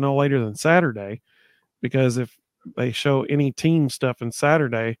some stuff no later than Saturday, because if they show any team stuff in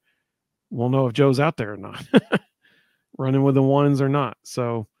Saturday, we'll know if Joe's out there or not, running with the ones or not.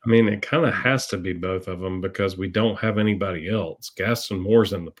 So, I mean, it kind of has to be both of them, because we don't have anybody else. Gaston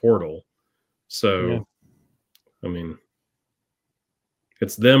Moore's in the portal. So, yeah. I mean,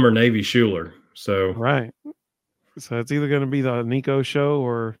 it's them or Navy Schuler. So, right. So it's either going to be the Nico show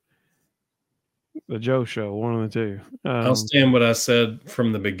or the Joe show, one of the two. I'll stand what I said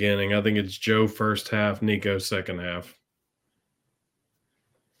from the beginning. I think it's Joe first half, Nico second half.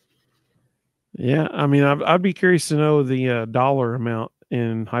 Yeah, I mean, I'd be curious to know the dollar amount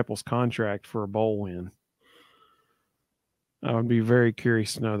in Heupel's contract for a bowl win. I would be very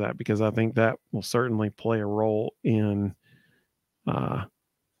curious to know that, because I think that will certainly play a role in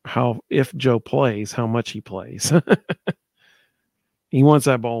how, if Joe plays, how much he plays. He wants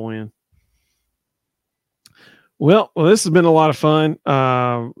that bowl win. Well, this has been a lot of fun.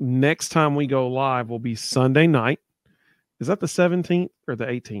 Next time we go live will be Sunday night. Is that the 17th or the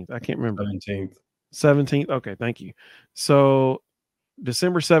 18th? I can't remember. 17th. 17th. Okay, thank you. So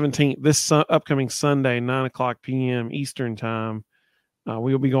December 17th, this upcoming Sunday, 9:00 p.m. Eastern time,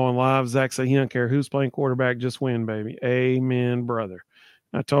 we will be going live. Zach said he don't care who's playing quarterback, just win, baby. Amen, brother.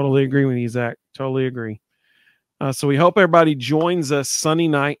 I totally agree with you, Zach. Totally agree. So we hope everybody joins us Sunday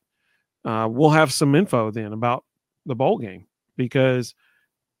night. We'll have some info then about the bowl game because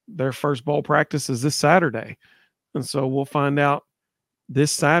their first bowl practice is this Saturday. And so we'll find out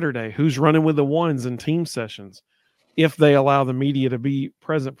this Saturday who's running with the ones in team sessions if they allow the media to be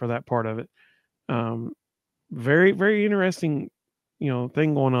present for that part of it. Very, very interesting,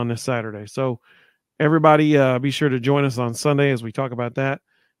 thing going on this Saturday. So everybody be sure to join us on Sunday as we talk about that.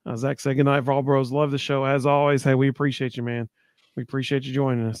 Zach said good night, Vol Bros. Love the show as always. Hey, we appreciate you, man. We appreciate you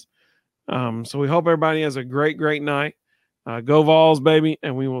joining us. So we hope everybody has a great, great night. Go Vols, baby,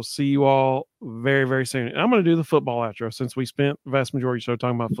 and we will see you all very, very soon. And I'm going to do the football outro since we spent the vast majority of the show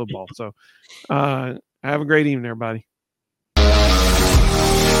talking about football. So have a great evening, everybody.